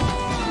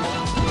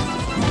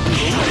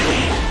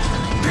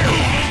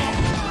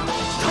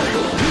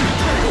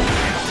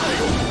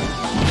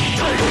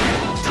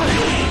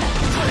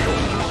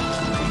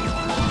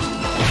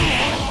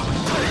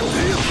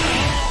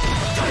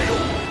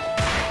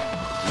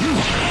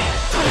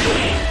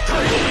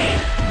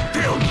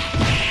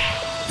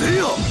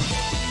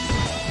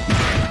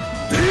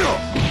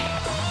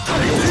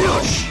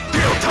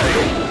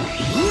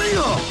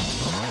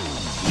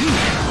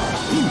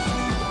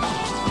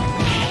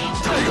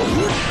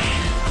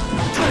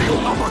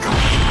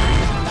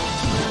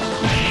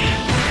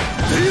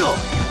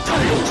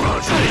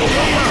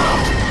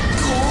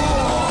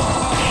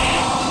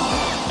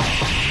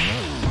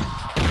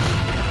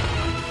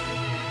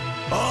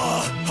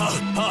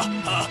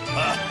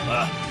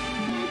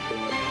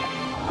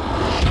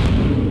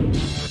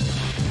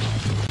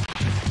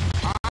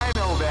 I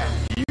know that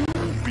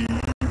you'll be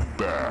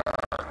back.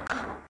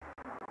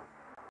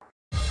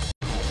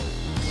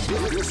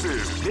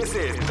 This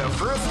is the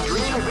first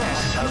dream event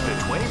of the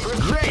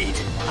 21st. Great!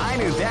 I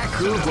knew that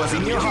groove was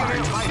in your heart.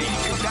 Fighting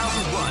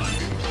 2001.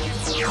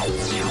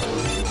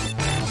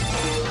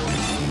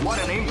 What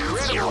an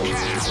incredible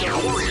cast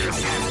of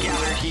warriors has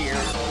gathered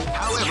here.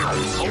 However,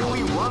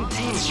 only one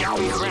team shall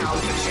be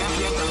crowned the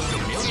champion of the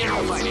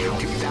Millionaire Fighting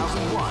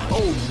 2001.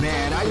 Oh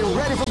man, are you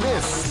ready for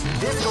this?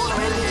 This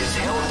tournament is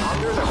held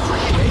under the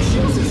free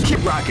ratio system.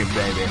 Keep rocking,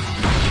 baby.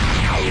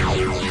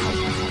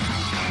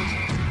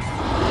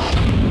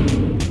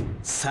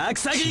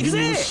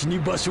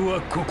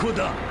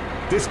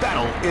 This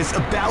battle is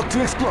about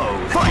to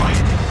explode. Fight!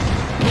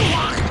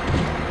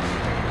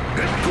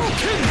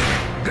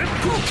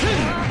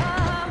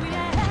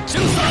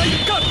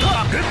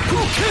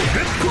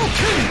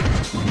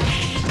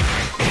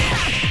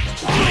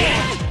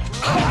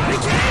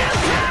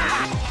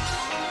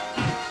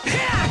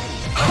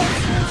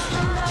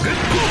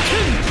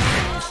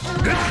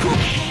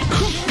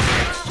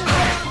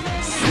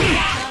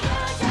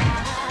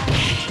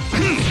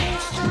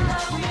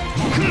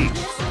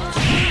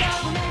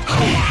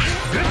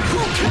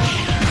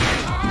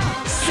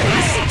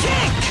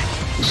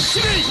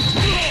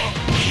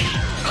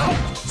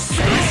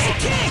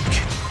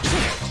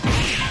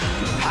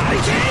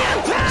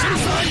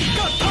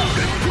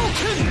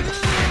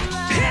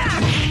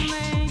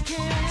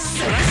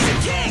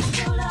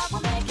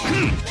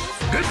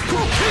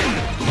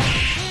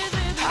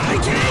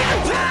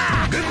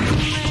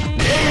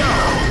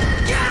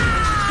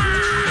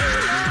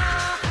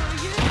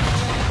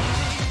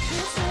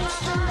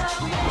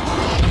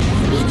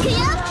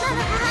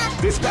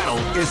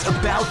 is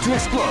about to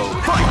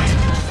explode. Fight!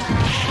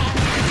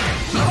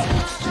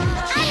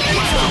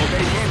 Wow,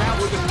 they came out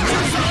with a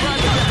sneaky surprise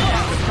attack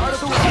at the start of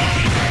the round.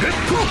 Hit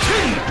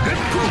King!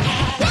 Hit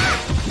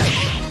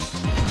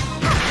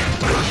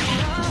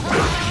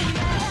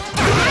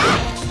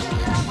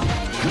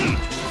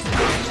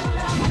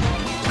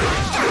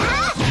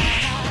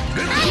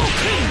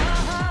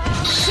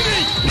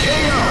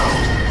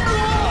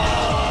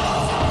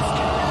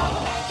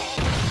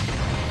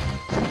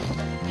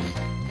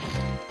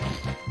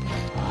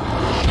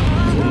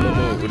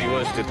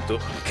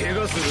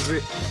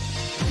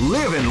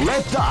Live and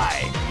let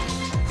die.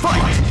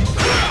 Fight!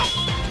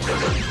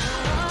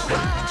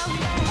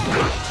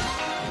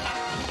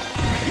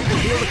 You can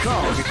feel the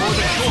calm before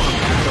the storm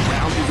as the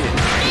round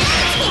begins.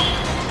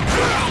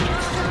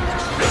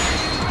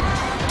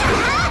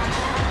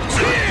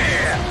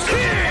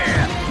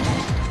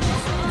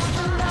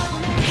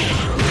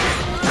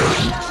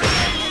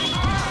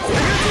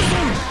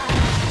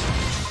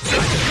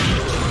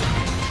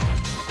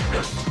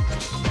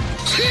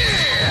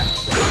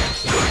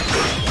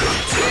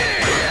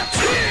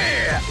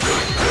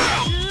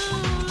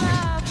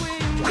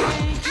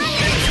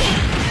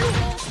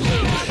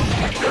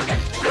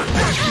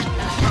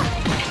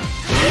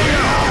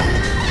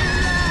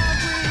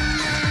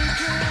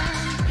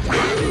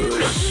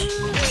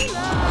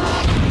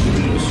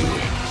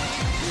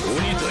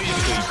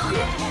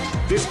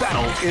 This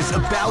battle is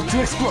about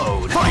to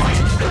explode. Fight!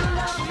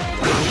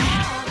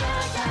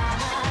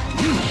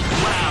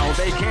 Wow,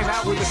 they came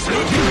out with a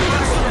sneaky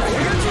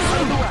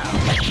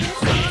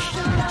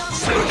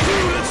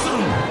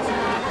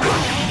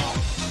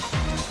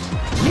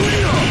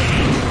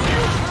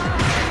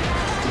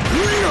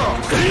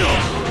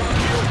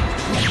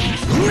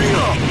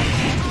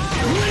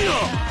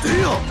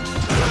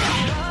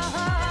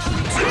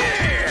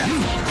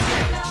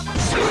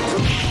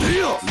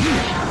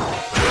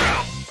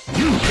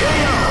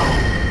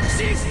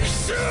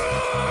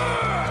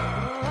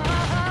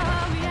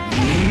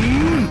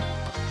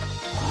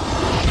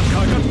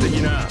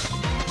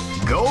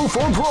Go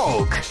for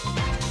broke!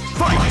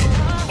 Fight!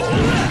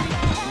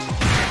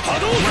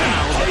 Hadouken!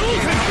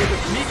 With a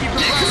sneaky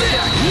surprise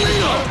attack.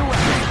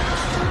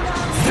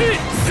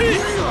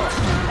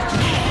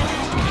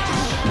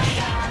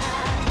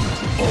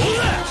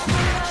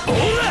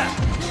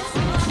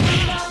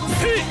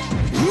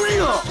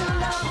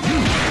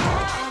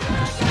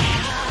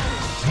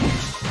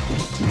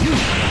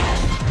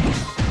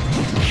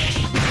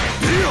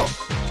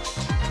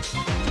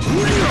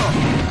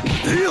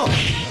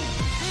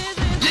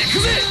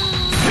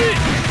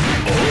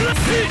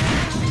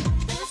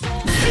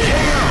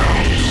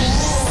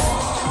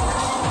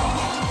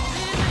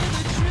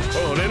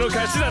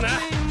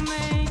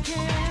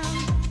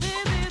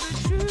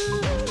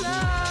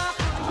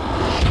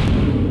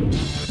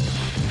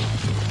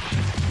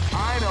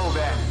 I know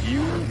that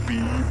you'll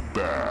be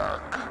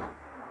back.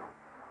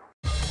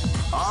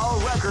 All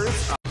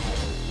records.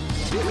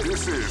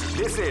 This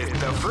is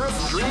the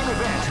first dream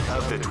event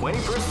of the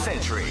 21st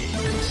century.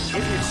 If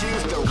you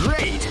choose the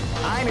great,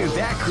 I knew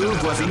that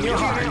groove was in your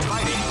heart.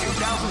 Fighting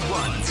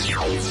 2001.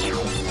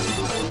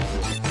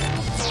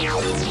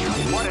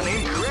 What an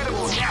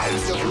incredible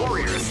cast of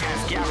warriors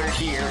has gathered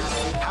here.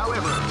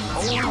 However,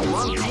 only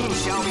one team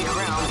shall be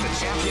crowned the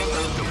champion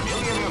of the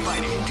Millionaire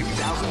Fighting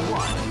 2001.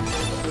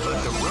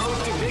 But the road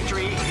to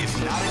victory is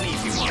not an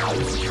easy one.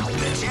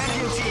 The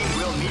champion team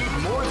will need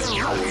more than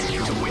luck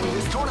to win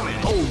this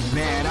tournament. Oh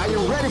man, are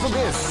you ready for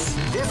this?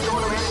 This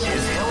tournament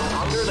is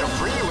held under the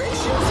free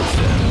ratio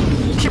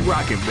system. Keep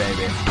rocking,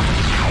 baby.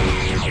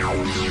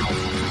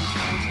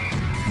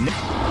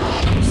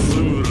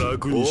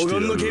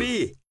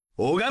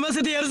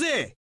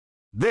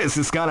 This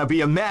is gonna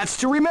be a match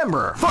to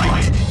remember.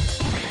 Fight!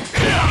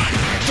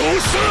 Damn!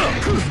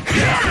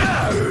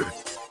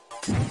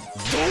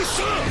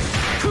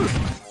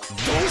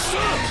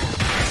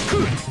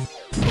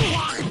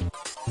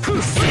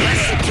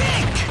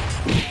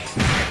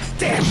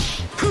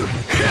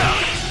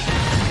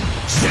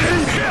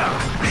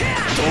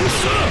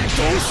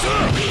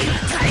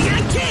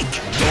 Tiger kick!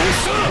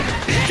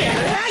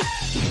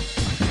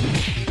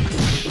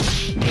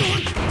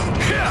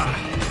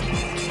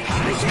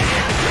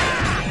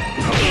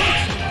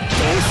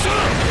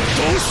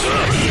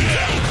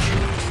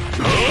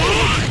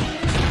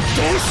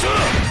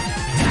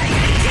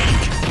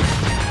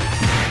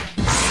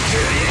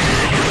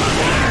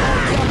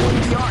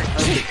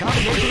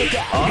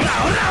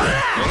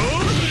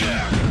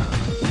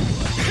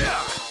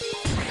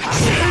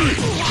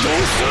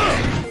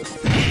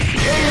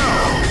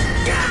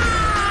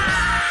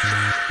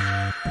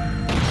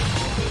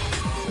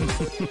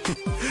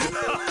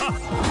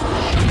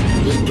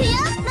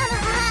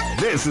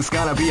 This is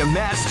gonna be a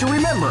match to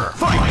remember.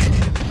 Fight!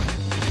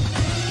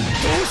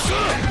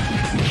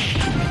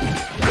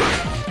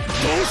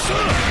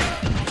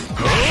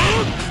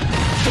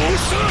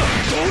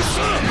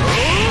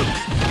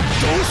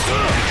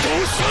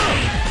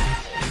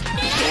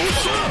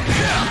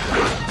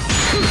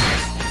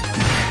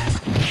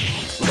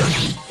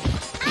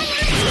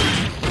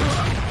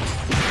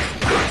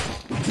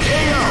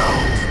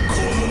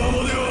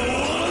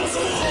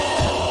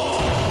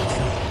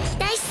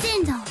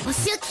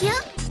 きよ。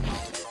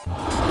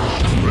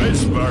 Red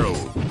Sparrow.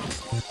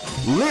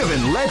 Live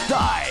and let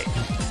die.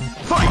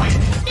 Fight!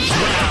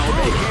 Now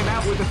they came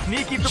out with a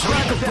sneaky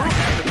surprise attack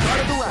at the start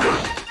of the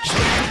round.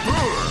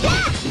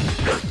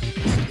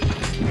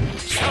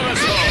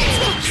 Salasho!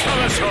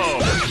 Salasho!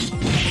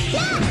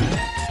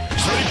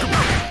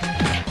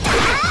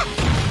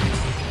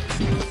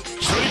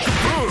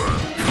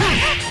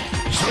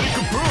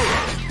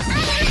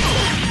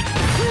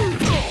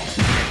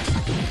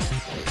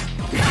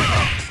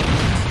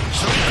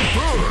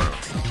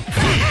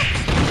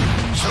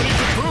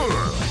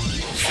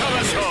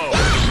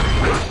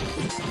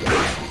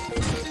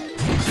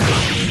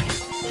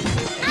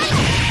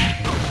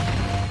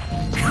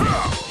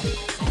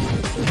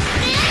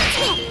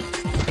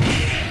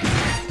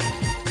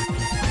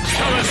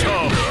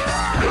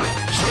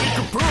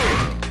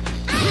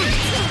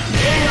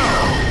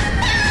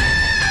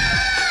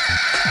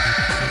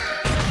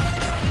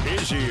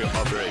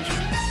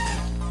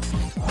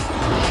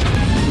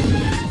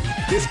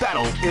 This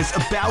battle is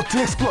about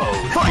to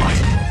explode. Fight!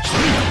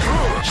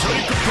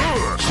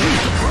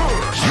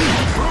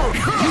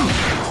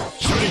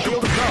 Feel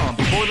the calm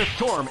before the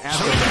storm as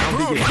the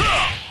round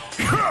begins.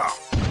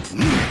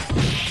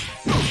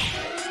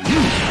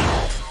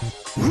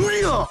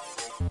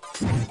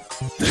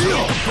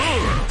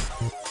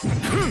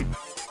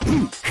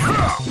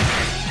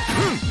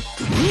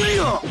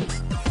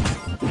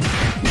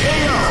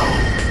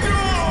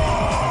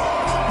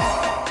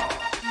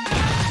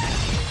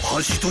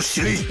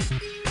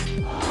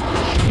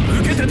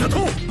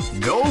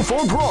 Go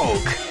for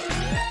broke.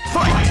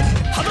 Fight!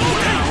 Now they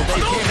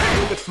came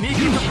out with a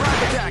sneaky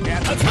surprise attack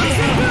at the start of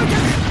the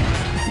round.